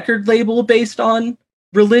a record label based on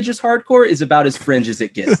religious hardcore is about as fringe as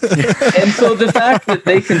it gets. And so the fact that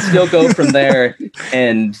they can still go from there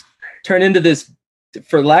and turn into this,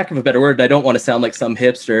 for lack of a better word, I don't want to sound like some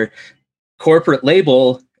hipster corporate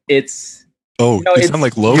label. It's you sound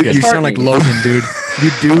like Logan. You sound like Logan, dude.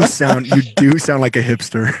 You do sound like a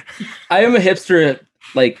hipster. I am a hipster,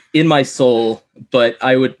 like in my soul, but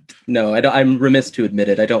I'm remiss to admit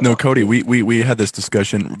it. I don't. No, Cody, we had this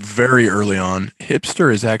discussion very early on.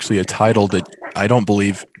 Hipster is actually a title that I don't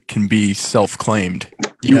believe can be self-claimed.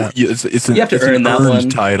 You have to earn that one.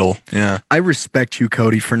 Title. Yeah. I respect you,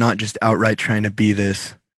 Cody, for not just outright trying to be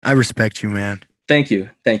this. I respect you, man. Thank you.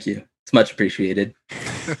 It's much appreciated.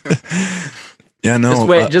 Yeah,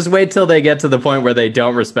 no. Just wait till they get to the point where they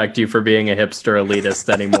don't respect you for being a hipster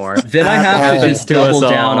elitist anymore. Then I have to just double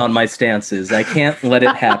down on my stances. I can't let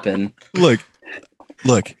it happen.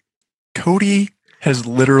 Look, Cody has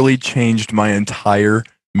literally changed my entire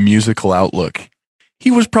musical outlook. He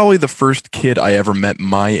was probably the first kid I ever met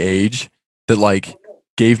my age that like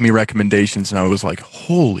gave me recommendations, and I was like,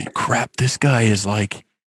 holy crap, this guy is like,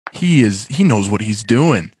 he knows what he's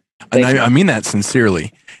doing. And I mean that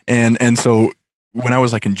sincerely. And so when I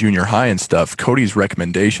was like in junior high and stuff, Cody's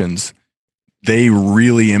recommendations, they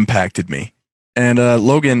really impacted me. And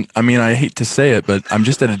Logan, I mean, I hate to say it, but I'm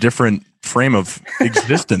just at a different frame of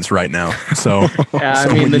existence right now. So,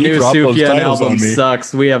 I mean, the new Sufjan album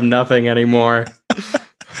sucks. We have nothing anymore.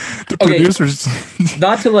 The producers,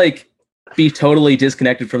 not to like be totally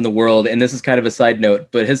disconnected from the world, and this is kind of a side note,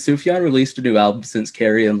 but has Sufjan released a new album since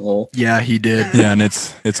Carrie and Lowell? Yeah, he did. Yeah, and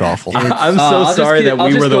it's awful. I'm so sorry that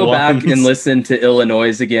we were the ones. I'll just go back and listen to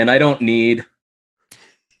Illinois again. I don't need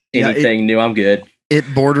anything new. I'm good.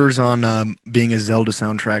 It borders on being a Zelda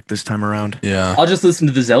soundtrack this time around. Yeah. I'll just listen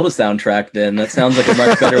to the Zelda soundtrack then. That sounds like a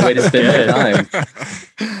much better way to spend my time.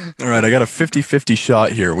 All right, I got a 50-50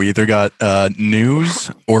 shot here. We either got news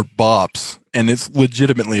or bops, and it's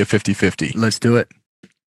legitimately a 50-50. Let's do it.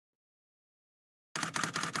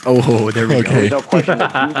 Oh, there we go. There's no question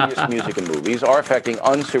that dubious music and movies are affecting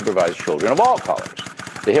unsupervised children of all colors.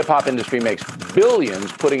 The hip-hop industry makes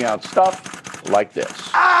billions putting out stuff like this.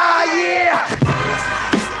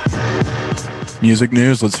 Music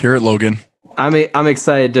news. Let's hear it, Logan. I'm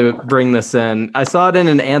excited to bring this in. I saw it in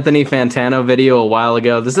an Anthony Fantano video a while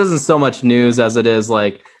ago. This isn't so much news as it is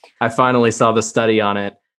like I finally saw the study on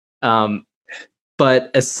it.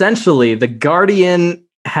 But essentially, The Guardian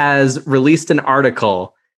has released an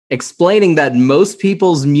article explaining that most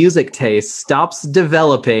people's music taste stops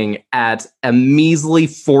developing at a measly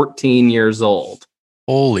 14 years old.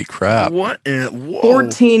 Holy crap. What?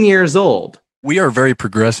 14 years old. We are very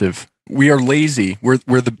progressive. We are lazy. We're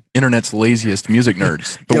the internet's laziest music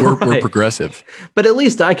nerds, but we're progressive. But at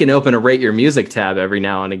least I can open a Rate Your Music tab every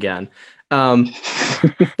now and again. But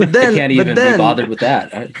then I can't even be bothered with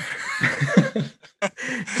that.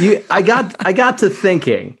 I got to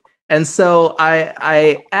thinking, and so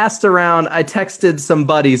I asked around. I texted some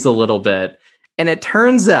buddies a little bit, and it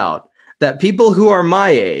turns out that people who are my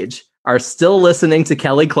age are still listening to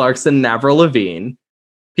Kelly Clarkson and Avril Lavigne.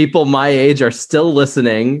 People my age are still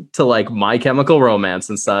listening to like My Chemical Romance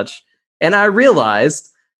and such. And I realized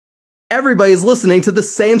everybody's listening to the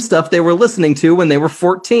same stuff they were listening to when they were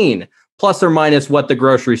 14, plus or minus what the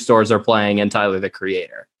grocery stores are playing and Tyler, the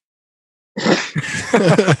Creator.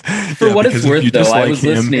 For what it's worth, though, I was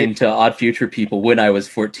listening to Odd Future People when I was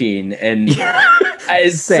 14. And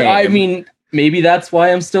I mean, maybe that's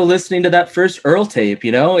why I'm still listening to that first Earl tape,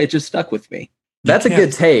 you know? It just stuck with me. That's a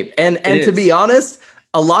good tape. And to be honest,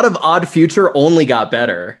 a lot of Odd Future only got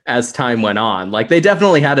better as time went on. Like, they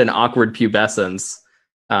definitely had an awkward pubescence.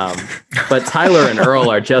 But Tyler and Earl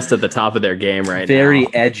are just at the top of their game right now.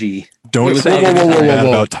 Very edgy. Don't say anything bad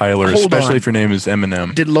about Tyler, especially if your name is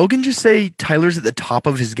Eminem. Did Logan just say Tyler's at the top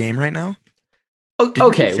of his game right now?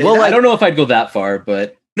 Okay, well, I don't know if I'd go that far,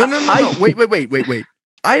 but... No. Wait.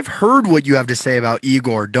 I've heard what you have to say about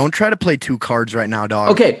Igor. Don't try to play two cards right now,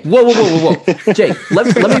 dog. Okay, whoa. Jake,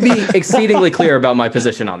 let me be exceedingly clear about my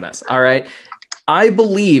position on this, all right? I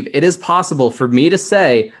believe it is possible for me to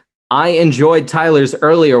say I enjoyed Tyler's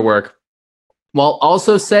earlier work while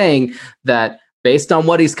also saying that based on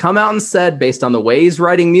what he's come out and said, based on the way he's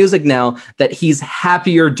writing music now, that he's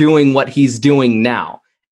happier doing what he's doing now.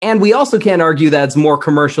 And we also can't argue that it's more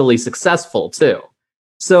commercially successful, too.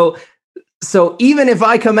 So even if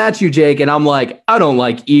I come at you, Jake, and I'm like, I don't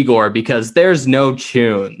like Igor because there's no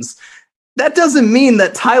tunes, that doesn't mean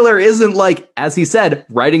that Tyler isn't, like, as he said,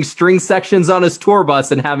 writing string sections on his tour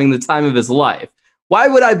bus and having the time of his life. Why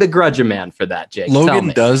would I begrudge a man for that, Jake? Logan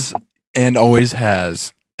does and always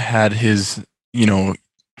has had his,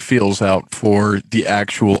 feels out for the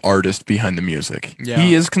actual artist behind the music. Yeah.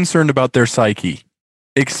 He is concerned about their psyche,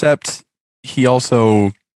 except he's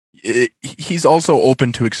also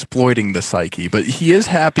open to exploiting the psyche, but he is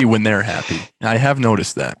happy when they're happy. I have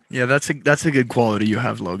noticed that. Yeah, that's a good quality you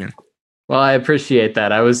have, Logan. Well, I appreciate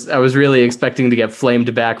that. I was really expecting to get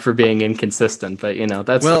flamed back for being inconsistent, but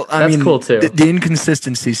that's cool too. The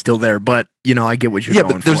inconsistency's still there, but I get what you're Yeah,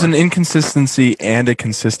 going but there's for. an inconsistency and a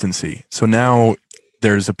consistency. So now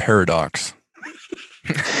there's a paradox.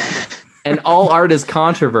 And all art is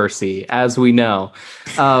controversy, as we know.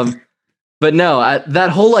 But no, that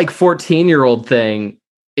whole 14-year-old thing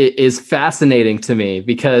is fascinating to me,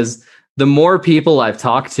 because the more people I've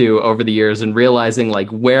talked to over the years and realizing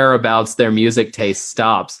whereabouts their music taste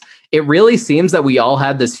stops, it really seems that we all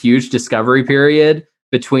had this huge discovery period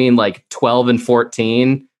between 12 and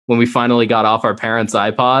 14 when we finally got off our parents'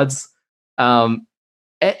 iPods.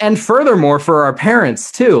 And furthermore, for our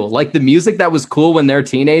parents too, the music that was cool when they're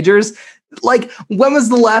teenagers. When was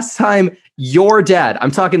the last time your dad,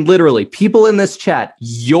 I'm talking literally people in this chat,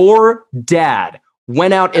 your dad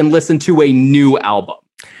went out and listened to a new album?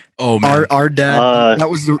 Oh man, our dad. That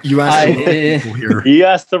was you asked the wrong people here. You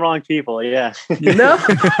asked the wrong people. Yeah. No,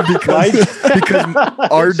 because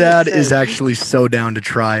our dad is actually so down to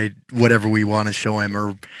try whatever we want to show him,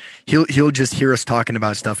 or he'll just hear us talking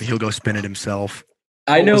about stuff and he'll go spin it himself.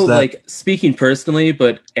 I know, speaking personally,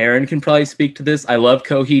 but Aaron can probably speak to this. I love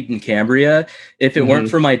Coheed and Cambria. If it weren't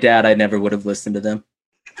for my dad, I never would have listened to them.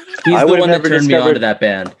 He's the one that turned me on to that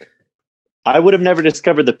band. I would have never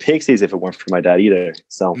discovered the Pixies if it weren't for my dad either.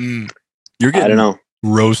 So you're getting I don't know.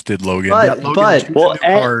 Roasted, Logan.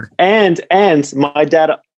 And my dad,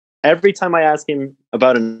 every time I ask him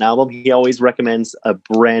about an album, he always recommends a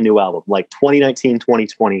brand new album, 2019,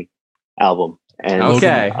 2020 album. And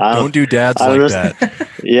okay, don't do dads that.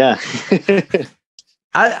 Yeah.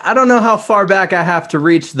 I don't know how far back I have to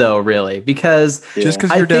reach though, really, because just because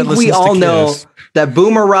I your dad think listens we all to know Kiss. that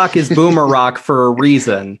boomer rock is boomer rock for a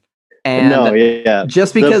reason. And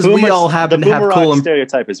just because we all happen to have cool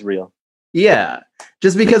stereotype is real. Yeah,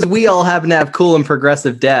 just because we all happen to have cool and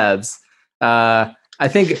progressive dads. I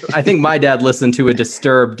think my dad listened to a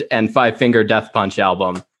Disturbed and Five Finger Death Punch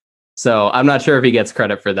album. So I'm not sure if he gets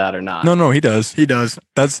credit for that or not. No, he does. He does.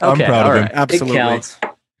 I'm proud of him. Absolutely. It counts.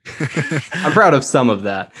 I'm proud of some of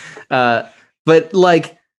that. But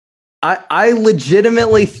I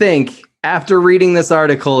legitimately think after reading this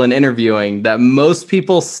article and interviewing that most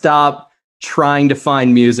people stop trying to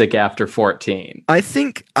find music after 14. I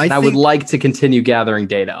think I would like to continue gathering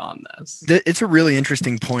data on this. It's a really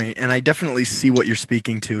interesting point, and I definitely see what you're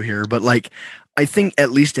speaking to here. But I think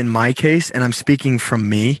at least in my case, and I'm speaking from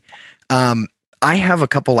me, I have a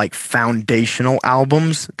couple foundational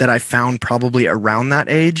albums that I found probably around that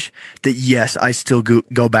age that yes, I still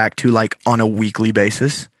go back to on a weekly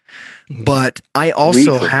basis. But I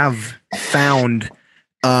also have found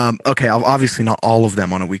obviously not all of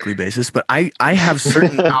them on a weekly basis, but I have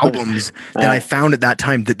certain albums that I found at that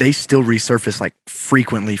time that they still resurface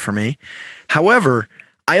frequently for me. However,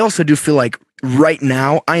 I also do feel right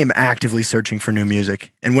now I am actively searching for new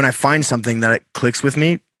music, and when I find something that clicks with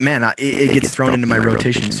me, man, it gets thrown into my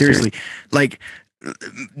rotation. Seriously,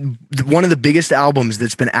 one of the biggest albums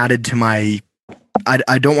that's been added to my,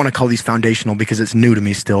 I don't want to call these foundational because it's new to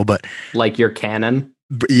me still, but your canon.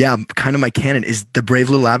 Yeah, kind of my canon is the Brave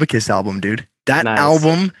Little Abacus album, dude. That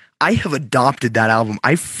album, I have adopted that album.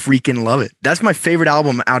 I freaking love it. That's my favorite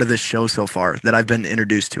album out of this show so far that I've been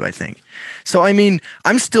introduced to, I think. So, I mean,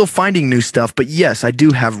 I'm still finding new stuff, but yes, I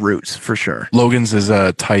do have roots for sure. Logan's is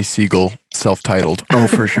Ty Segall, self-titled. Oh,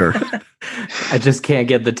 for sure. I just can't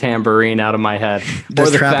get the tambourine out of my head, or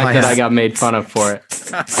the fact that I got made fun of for it.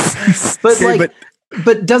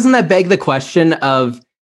 But doesn't that beg the question of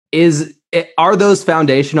are those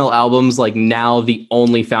foundational albums now the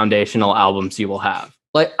only foundational albums you will have?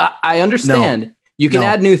 I understand you can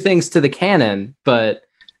add new things to the canon, but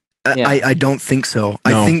I don't think so.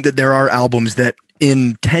 I think that there are albums that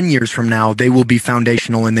in 10 years from now they will be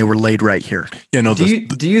foundational and they were laid right here. Do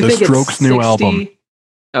you think Strokes' it's new album?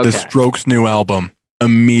 Okay. The Strokes' new album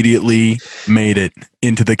immediately made it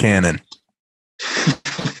into the canon.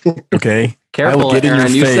 Okay, careful, I will get in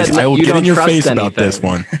Aaron. your face. I will get in your face anything about this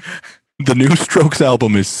one. The new Strokes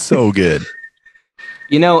album is so good.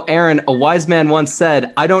 Aaron, a wise man once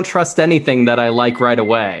said, "I don't trust anything that I like right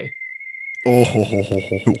away." Oh,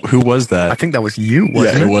 who was that? I think that was you.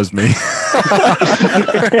 Wasn't it was me.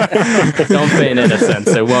 Don't feign innocence;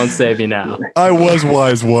 it won't save you now. I was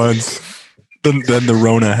wise once. Then the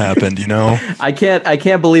Rona happened. I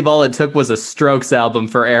can't believe all it took was a Strokes album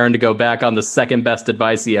for Aaron to go back on the second best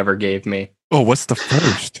advice he ever gave me. Oh, what's the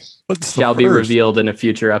first? What's the Shall be first? revealed in a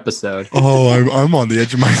future episode. Oh, I'm on the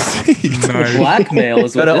edge of my seat. Blackmail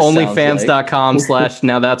is Go what to this sounds like.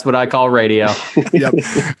 onlyfans.com/now that's what I call radio. Yep.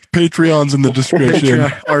 Patreon's in the description.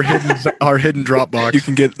 our hidden Dropbox. You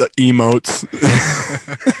can get the emotes.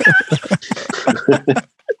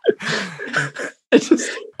 It's just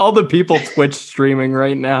all the people Twitch streaming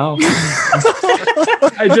right now.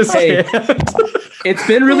 I just Hey. can't. It's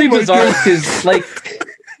been really bizarre because, like,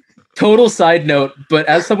 total side note, but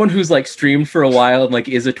as someone who's like streamed for a while and like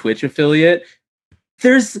is a Twitch affiliate,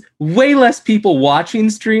 there's way less people watching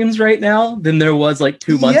streams right now than there was like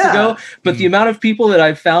 2 months ago. But the amount of people that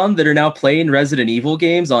I've found that are now playing Resident Evil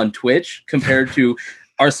games on Twitch compared to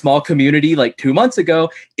our small community like 2 months ago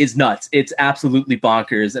is nuts. It's absolutely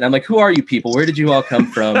bonkers. And I'm like, who are you people? Where did you all come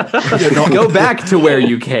from? Go back to where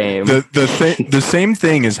you came. The same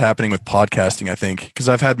thing is happening with podcasting, I think, because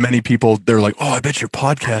I've had many people, they're like, oh, I bet your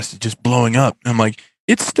podcast is just blowing up. And I'm like,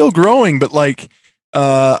 it's still growing, but like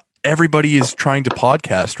everybody is trying to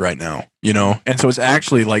podcast right now, you know? And so it's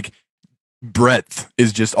actually like breadth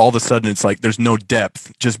is just all of a sudden it's like there's no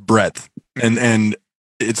depth, just breadth. And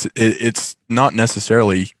it's not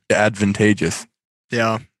necessarily advantageous,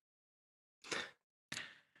 Yeah.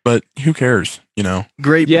 but who cares, you know?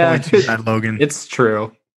 Great Yeah. points on that, Logan. It's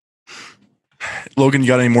true. Logan, you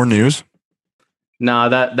got any more news? Nah,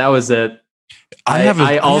 that was it. I have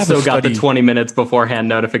a also got the study. 20 minutes beforehand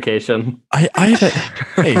notification. Hey,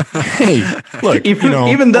 look,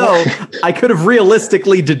 Even though I could have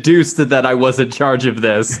realistically deduced that I was in charge of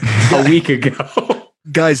this a week ago.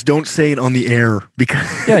 Guys, don't say it on the air because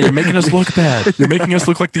yeah, you're making us look bad. You're making us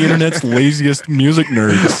look like the internet's laziest music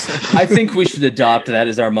nerds. I think we should adopt that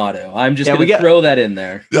as our motto. I'm just Yeah, going to throw that in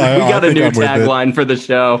there. We got a new tagline for the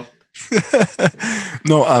show.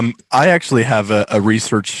 No, I actually have a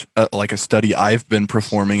research, like a study I've been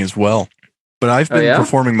performing as well. But I've been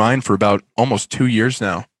performing mine for about almost 2 years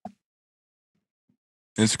now.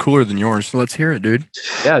 It's cooler than yours. So let's hear it, dude.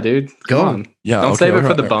 Yeah, dude. Come on. Yeah, Don't okay, save it for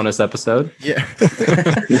alright. the bonus episode. Yeah.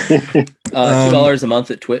 $2 a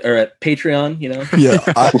month at or at Patreon, you know? Yeah,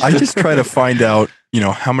 I just try to find out,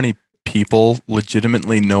 how many people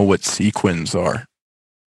legitimately know what sequins are.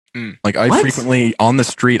 Like I frequently on the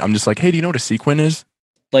street, I'm just like, hey, do you know what a sequin is?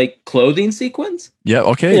 Like clothing sequins? Yeah,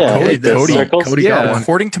 okay. Yeah, Cody, like the Cody, circles? Cody got one.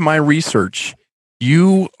 According to my research,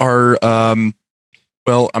 you are,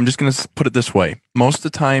 well, I'm just going to put it this way. Most of the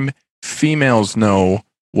time, females know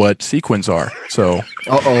what sequins are. So,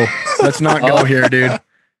 let's not go here, dude.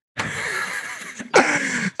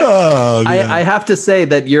 I have to say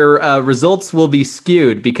that your results will be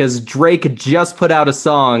skewed because Drake just put out a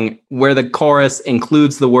song where the chorus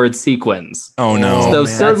includes the word sequins. Oh no! So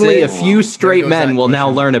certainly a That's few straight men will now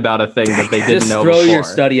learn about a thing that they didn't Just know throw before. your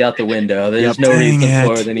study out the window. There's no Dang reason it.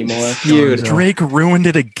 for it anymore. Dude, Drake ruined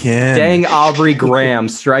it again. dang Aubrey Graham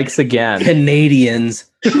strikes again. Canadians.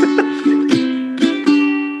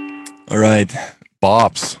 All right,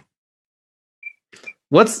 bops.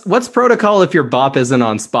 What's protocol if your bop isn't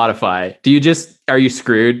on Spotify? Are you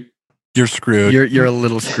screwed? You're screwed. You're a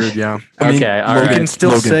little screwed, yeah. I mean, Okay, all Logan,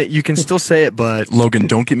 right. You can still say it, but Logan,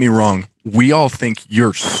 don't get me wrong. We all think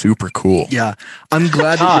you're super cool. yeah. I'm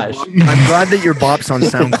glad Gosh. that your bop's on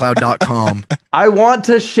SoundCloud.com. I want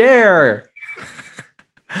to share.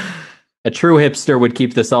 A true hipster would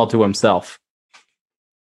keep this all to himself.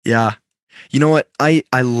 Yeah. You know what? I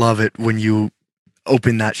love it when you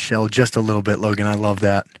open that shell just a little bit, Logan. I love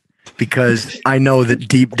that because I know that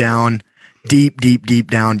deep down,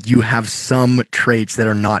 you have some traits that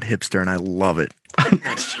are not hipster, and I love it.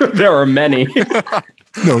 Sure, there are many.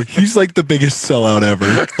 No, he's like the biggest sellout ever.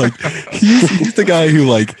 Like he's the guy who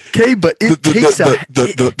like Okay, but it takes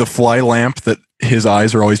the fly lamp that his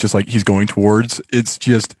eyes are always just like he's going towards. It's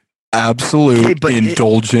just absolute Okay, but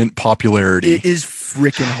indulgent popularity. It is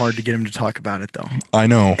freaking hard to get him to talk about it, though. I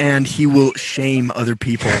know. And he will shame other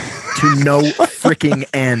people to no freaking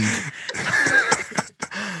end.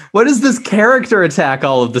 What is this character attack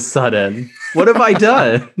all of a sudden? What have I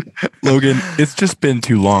done? Logan, it's just been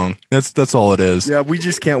too long. That's all it is. Yeah, we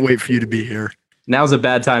just can't wait for you to be here. Now's a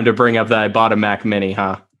bad time to bring up that I bought a Mac Mini,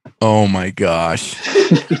 huh? Oh my gosh.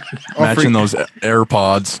 Imagine those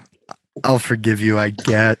AirPods. I'll forgive you, I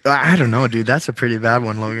get. I don't know, dude. That's a pretty bad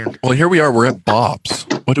one, Logan. Well, here we are. We're at Bob's.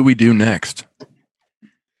 What do we do next?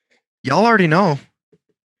 Y'all already know.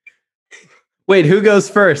 Wait, who goes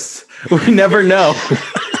first? We never know.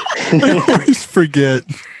 I always forget.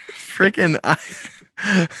 Freaking.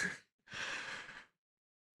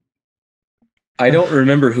 I don't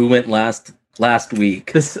remember who went last This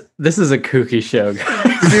week. is a kooky show, guys.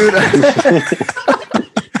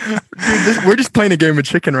 we're just playing a game of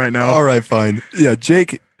chicken right now. All right, fine. Yeah,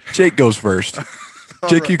 Jake goes first.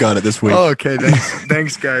 Jake, you got it this week. Oh, okay,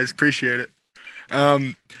 thanks, guys. Appreciate it.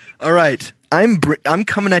 All right, I'm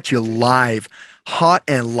coming at you live, hot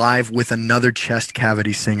and live with another chest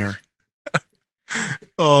cavity singer.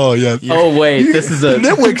 Oh yeah. Oh wait, this is a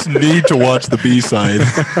Nitwicks need to watch the B-side.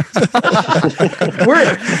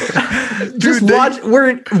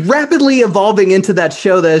 We're rapidly evolving into that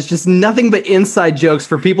show that is just nothing but inside jokes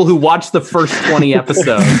for people who watch the first 20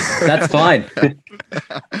 episodes. That's fine.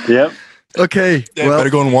 Yep. Okay, Yeah, better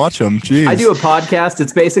go and watch them. Jeez. I do a podcast.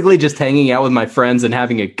 It's basically just hanging out with my friends and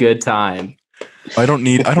having a good time. I don't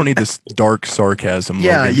need this dark sarcasm.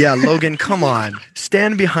 yeah, Logan. yeah, Logan, come on,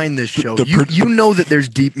 stand behind this show. The You know that there's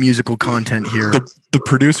deep musical content here. The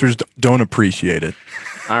producers don't appreciate it.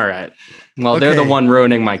 All right. Well, they're the Okay. one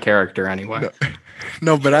ruining my character anyway.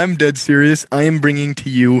 No, but I'm dead serious. I am bringing to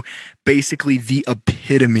you basically the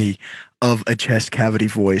epitome of a chest cavity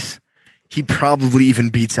voice. He probably even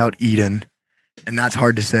beats out Eden, and that's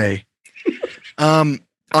hard to say.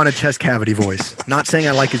 On a chest cavity voice. Not saying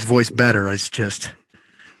I like his voice better. It's just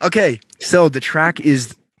okay. So the track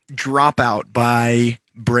is "Dropout" by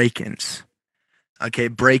Breakins. Okay,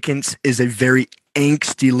 Breakins is a very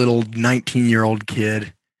angsty little 19-year-old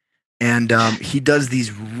kid. And he does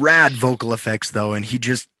these rad vocal effects though, and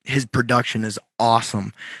his production is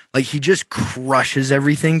awesome. Like he just crushes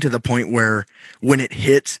everything to the point where when it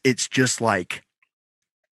hits, it's just like,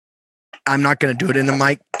 I'm not going to do it in the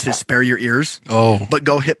mic to spare your ears, Oh, but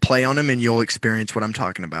go hit play on him and you'll experience what I'm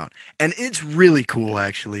talking about. And it's really cool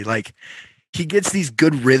actually. Like he gets these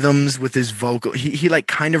good rhythms with his vocal. He like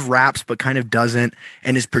kind of raps, but kind of doesn't.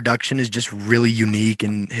 And his production is just really unique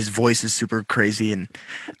and his voice is super crazy. And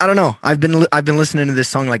I don't know. I've been listening to this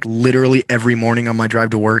song like literally every morning on my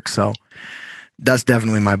drive to work. So that's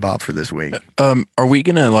definitely my bop for this week. are we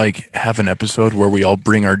gonna like have an episode where we all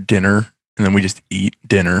bring our dinner and then we just eat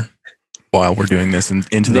dinner while we're doing this and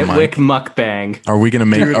into the Nitwick mic? mukbang. Are we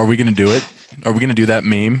gonna Are we gonna do it? Are we gonna do that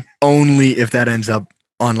meme? Only if that ends up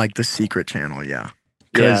on like the secret channel. Yeah.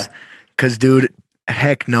 Cause dude,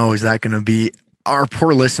 heck no, is that going to be our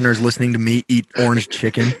poor listeners listening to me eat orange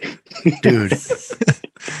chicken? Dude,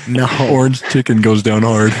 no. Orange chicken goes down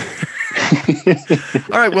hard.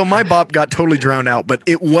 All right. Well, my bop got totally drowned out, but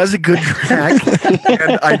it was a good track.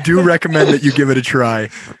 And I do recommend that you give it a try.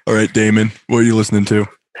 All right, Damon, what are you listening to?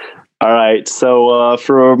 All right. So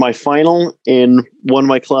for my final in one of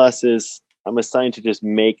my classes, I'm assigned to just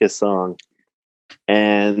make a song.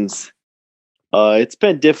 And it's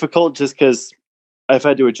been difficult just because I've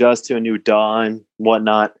had to adjust to a new DAW and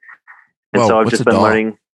whatnot. And Whoa, so I've what's just a been DAW?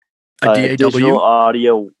 learning A DAW? digital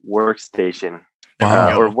audio workstation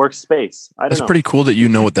Wow. or workspace. I don't That's know. pretty cool that you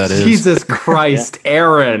know what that is. Jesus Christ,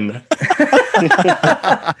 Aaron.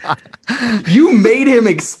 You made him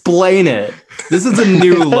explain it. This is a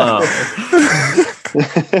new low.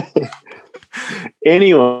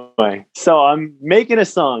 Anyway, so I'm making a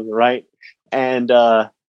song, right? And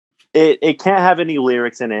it can't have any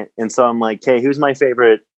lyrics in it. And so I'm like, hey, who's my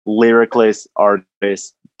favorite lyricless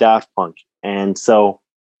artist? Daft Punk. And so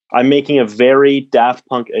I'm making a very Daft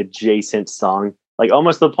Punk adjacent song, like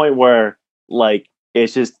almost to the point where like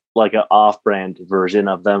it's just like an off-brand version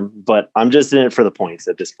of them, but I'm just in it for the points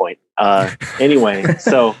at this point. Anyway,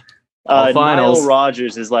 so Finals. Nile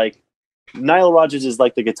Rodgers is like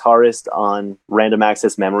the guitarist on Random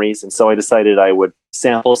Access Memories, and so I decided I would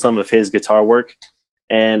sample some of his guitar work.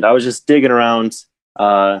 And I was just digging around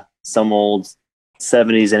some old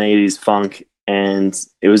 70s and 80s funk, and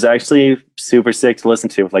it was actually super sick to listen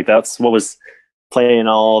to. Like that's what was playing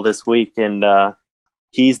all this week. And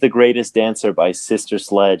He's the Greatest Dancer by Sister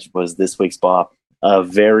Sledge was this week's bop. A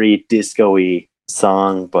very disco-y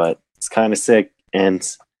song, but it's kind of sick, and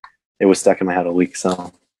it was stuck in my head all week.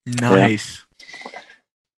 So Nice.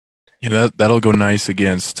 Yeah, that'll go nice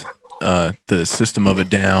against the System of a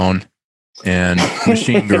Down and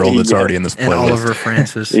Machine Girl that's Yeah. already in this And playlist. Oliver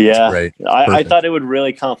Francis. Yeah, Right. I Perfect. thought it would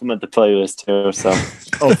really complement the playlist too. So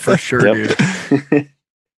Oh, for sure, Yep. dude.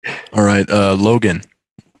 All right, Logan.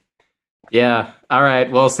 Yeah. All right.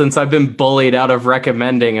 Well, since I've been bullied out of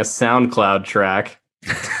recommending a SoundCloud track.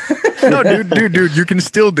 No, dude, you can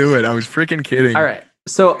still do it. I was freaking kidding. All right.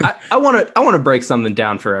 So I want to break something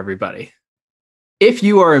down for everybody. If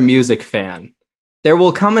you are a music fan, there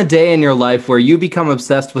will come a day in your life where you become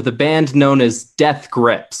obsessed with a band known as Death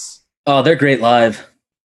Grips. Oh, they're great live.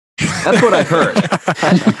 That's what I've heard.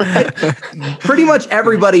 Pretty much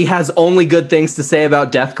everybody has only good things to say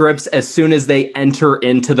about Death Grips as soon as they enter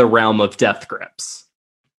into the realm of Death Grips.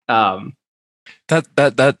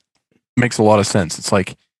 That makes a lot of sense. It's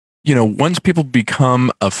like once people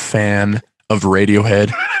become a fan of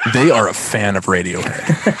Radiohead, they are a fan of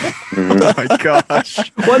Radiohead. Oh my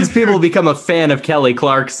gosh. Once people become a fan of Kelly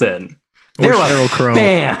Clarkson, Or they're Sheryl a Crow.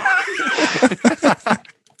 fan.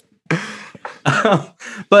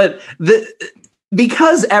 But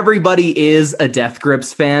because everybody is a Death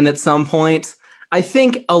Grips fan at some point, I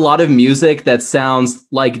think a lot of music that sounds,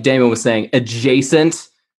 like Damon was saying, adjacent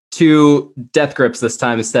to Death Grips this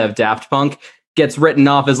time instead of Daft Punk gets written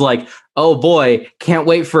off as like, oh boy, can't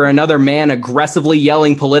wait for another man aggressively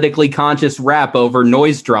yelling politically conscious rap over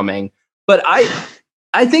noise drumming. But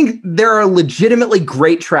I think there are legitimately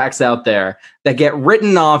great tracks out there that get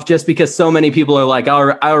written off just because so many people are like,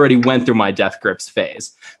 I already went through my Death Grips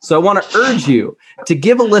phase. So I want to urge you to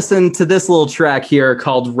give a listen to this little track here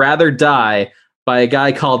called Rather Die by a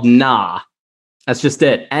guy called Nah. That's just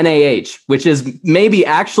it. NAH, which is maybe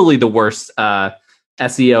actually the worst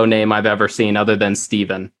SEO name I've ever seen other than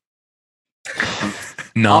Steven.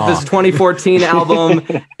 No. Off his 2014 album,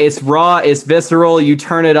 it's raw, it's visceral. You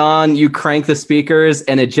turn it on, you crank the speakers,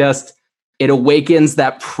 and it awakens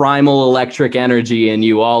that primal electric energy in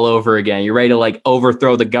you all over again. You're ready to like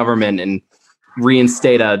overthrow the government and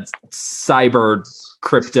reinstate a cyber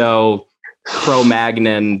crypto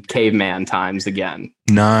Cro-Magnon caveman times again.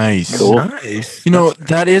 Nice. Cool. Nice.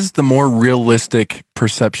 That is the more realistic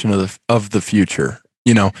perception of the future.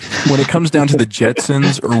 When it comes down to the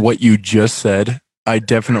Jetsons or what you just said, I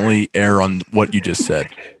definitely err on what you just said.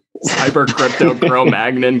 Cyber crypto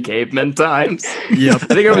Cro-Magnon caveman times. Yep.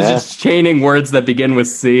 I think I was just chaining words that begin with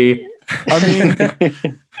C. I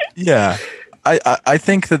mean, yeah, I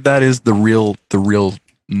think that is the real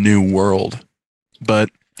new world, but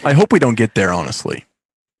I hope we don't get there, honestly.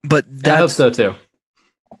 But I hope that's so too.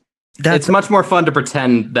 that's It's much more fun to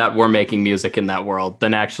pretend that we're making music in that world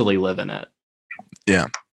than actually live in it.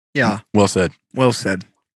 yeah. Well said. Well said.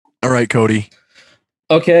 All right, Cody.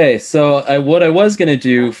 Okay, so what I was going to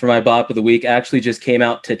do for my bop of the week actually just came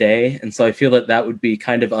out today, and so I feel that would be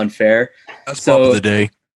kind of unfair. That's So- top of the day.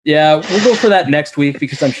 Yeah, we'll go for that next week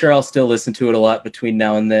because I'm sure I'll still listen to it a lot between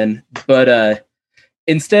now and then. But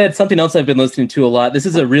instead, something else I've been listening to a lot. This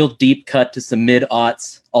is a real deep cut to some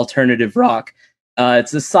mid-aughts alternative rock.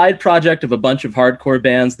 It's a side project of a bunch of hardcore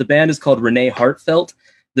bands. The band is called Renee Heartfelt.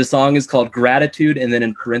 The song is called Gratitude, and then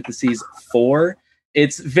in parentheses, 4.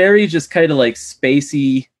 It's very just kind of like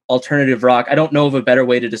spacey alternative rock. I don't know of a better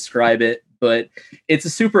way to describe it, but it's a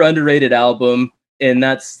super underrated album, and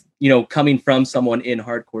that's, coming from someone in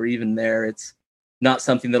hardcore. Even there, it's not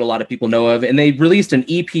something that a lot of people know of. And they released an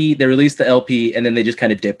EP, they released the LP, and then they just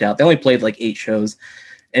kind of dipped out. They only played like 8 shows.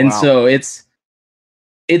 And Wow. so it's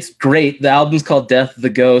great. The album's called Death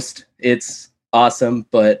the Ghost. It's awesome,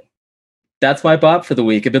 but that's my bop for the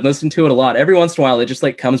week. I've been listening to it a lot. Every once in a while, it just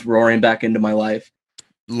like comes roaring back into my life.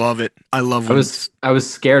 Love it. I love I was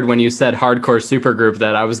scared when you said hardcore supergroup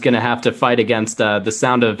that I was going to have to fight against the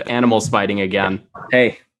sound of animals fighting again.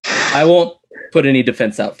 Hey, I won't put any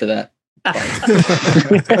defense out for that.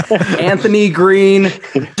 Anthony Green,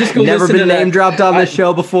 Just go never listen been to that. name dropped on this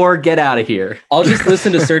show before. Get out of here. I'll just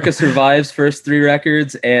listen to Circus Survive's first 3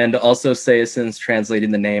 records and also Sayason's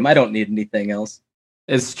translating the name. I don't need anything else.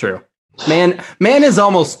 It's true. Man is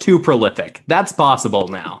almost too prolific. That's possible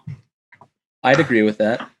now. I'd agree with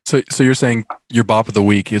that. So you're saying your bop of the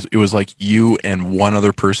week it was like you and one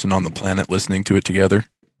other person on the planet listening to it together?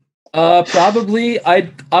 Probably. I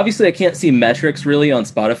can't see metrics really on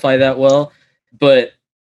Spotify that well, but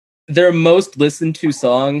their most listened to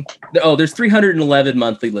song. Oh, there's 311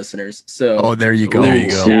 monthly listeners. So Oh, there you go. There you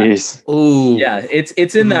go. Jeez. Ooh. yeah,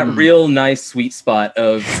 it's in that real nice sweet spot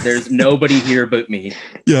of there's nobody here but me.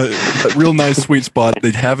 Yeah, a real nice sweet spot.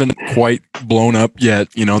 They haven't quite blown up yet.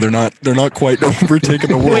 They're not quite overtaking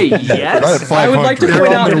the world. Wait, They're yes? not at I would like to 500. point They're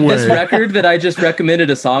on out that their this way. record that I just recommended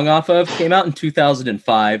a song off of came out in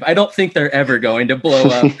 2005. I don't think they're ever going to blow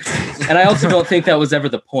up. And I also don't think that was ever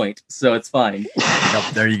the point. So it's fine.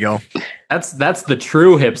 Yep, there you go. That's the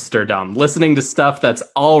true hipsterdom, listening to stuff that's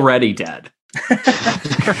already dead. That's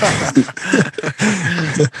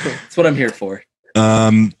what I'm here for.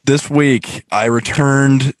 This week I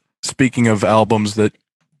returned. Speaking of albums that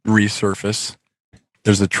resurface,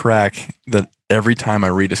 there's a track that every time I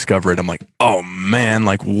rediscover it, I'm like, oh man,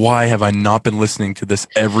 like why have I not been listening to this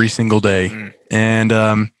every single day?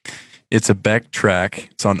 And it's a Beck track.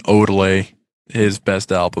 It's on Odelay, his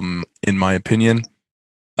best album in my opinion.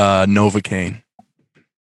 Novocaine.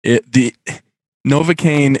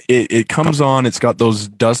 Novocaine, it comes on, it's got those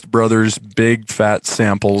Dust Brothers big fat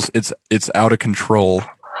samples. It's out of control.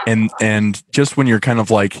 And just when you're kind of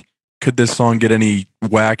like could this song get any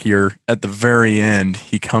wackier? At the very end,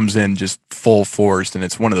 he comes in just full force, and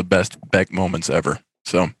it's one of the best Beck moments ever.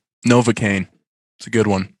 So, Novocaine. It's a good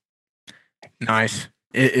one. Nice.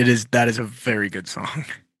 It is. That is a very good song.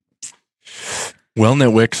 Well,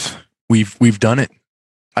 Nitwicks, we've done it.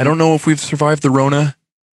 I don't know if we've survived the Rona,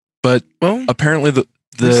 but apparently the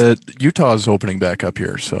Utah is opening back up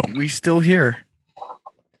here. So we still here.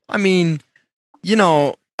 I mean,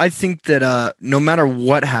 I think that no matter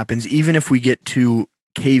what happens, even if we get to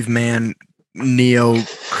caveman, neo,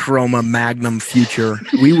 chroma, magnum future,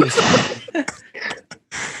 we will.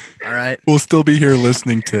 All right. We'll still be here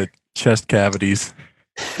listening to chest cavities.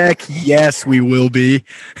 Heck yes, we will be.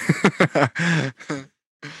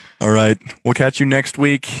 All right. We'll catch you next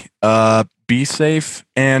week. Be safe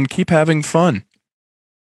and keep having fun.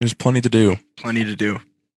 There's plenty to do. Plenty to do.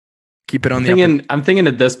 Keep it on I'm thinking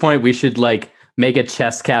at this point we should make a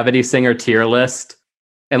chest cavity singer tier list.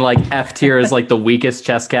 And F tier is the weakest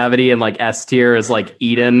chest cavity, and S tier is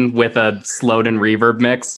Eden with a slowed and reverb mix.